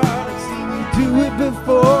moved, God. I've seen you do it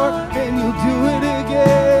before, and you'll do it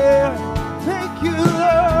again. Thank you,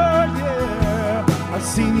 Lord, yeah. I've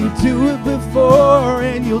seen you do it before,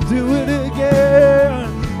 and you'll do it again.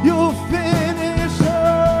 You'll finish,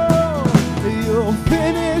 oh, you'll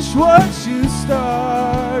finish what you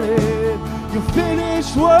started. You'll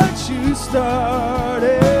finish what you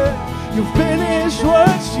started. You'll finish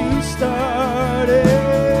what you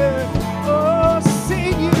started. Oh, I've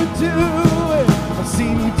seen you do it. I've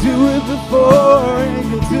seen you do it before, and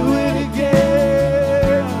you'll do it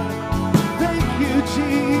again. Thank you,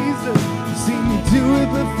 Jesus. I've seen you do it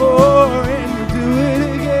before, and you'll do it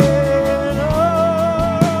again.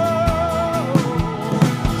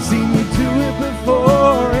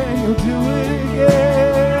 Before, and you'll do it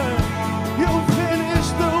again. You'll finish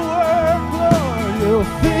the work, Lord. You'll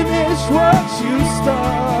finish what you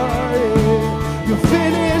started. You'll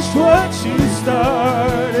finish what you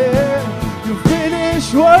started. You'll finish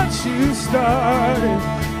what you started.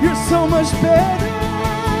 You're so much better,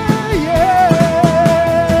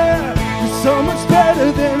 yeah. You're so much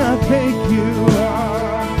better than I think you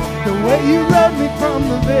are. The way you love me from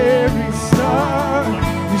the very start.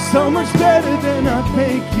 You're so much better than I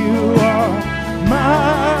think you are.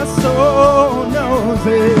 My soul knows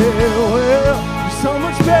it well. You're so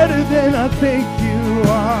much better than I think you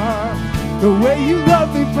are. The way you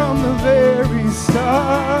love me from the very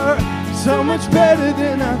start. You're so much better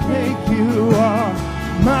than I think you are.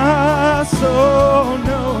 My soul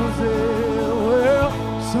knows it well.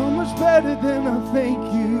 You're so much better than I think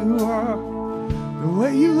you are. The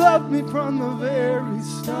way you love me from the very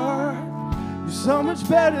start. You're so much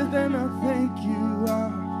better than I think you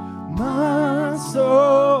are. My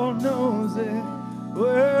soul knows it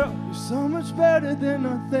well. You're so much better than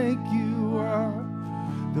I think you are.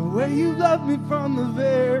 The way you love me from the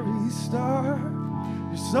very start.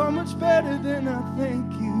 You're so much better than I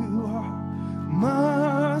think you are.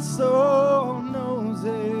 My soul knows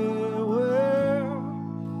it well.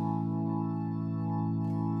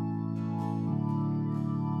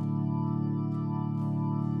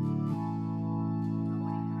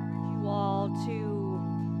 To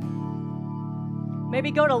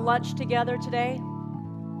maybe go to lunch together today.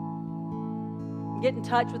 Get in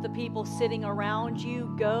touch with the people sitting around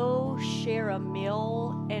you. Go share a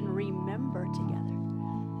meal and remember together.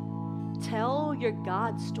 Tell your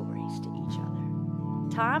God stories to each other.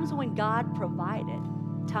 times when God provided,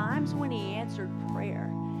 times when He answered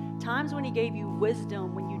prayer, times when He gave you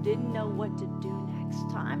wisdom when you didn't know what to do next,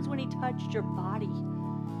 times when He touched your body.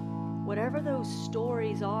 Whatever those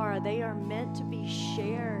stories are, they are meant to be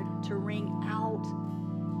shared, to ring out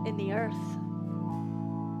in the earth.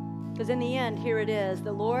 Because in the end, here it is.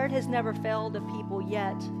 The Lord has never failed a people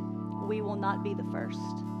yet. We will not be the first.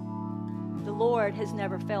 The Lord has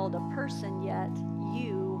never failed a person yet.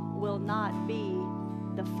 You will not be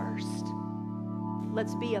the first.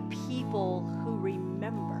 Let's be a people who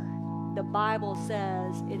remember. The Bible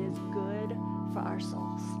says it is good for our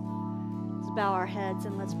souls. Let's bow our heads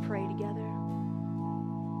and let's pray together.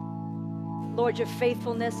 Lord, your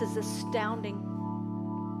faithfulness is astounding.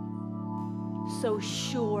 So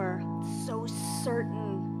sure, so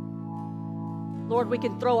certain. Lord, we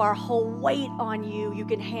can throw our whole weight on you. You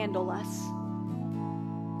can handle us.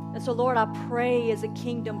 And so, Lord, I pray as a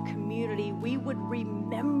kingdom community, we would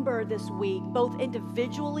remember this week, both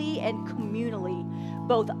individually and communally,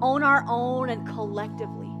 both on our own and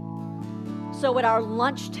collectively. So at our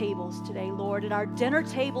lunch tables today, Lord, at our dinner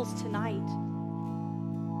tables tonight,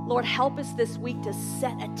 Lord, help us this week to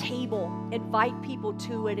set a table, invite people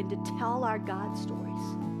to it, and to tell our God stories.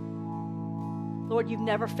 Lord, you've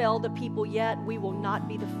never failed the people yet. We will not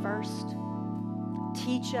be the first.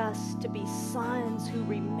 Teach us to be sons who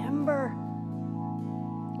remember.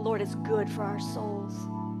 Lord, it's good for our souls.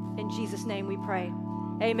 In Jesus' name we pray.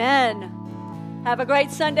 Amen. Have a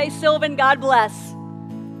great Sunday, Sylvan. God bless.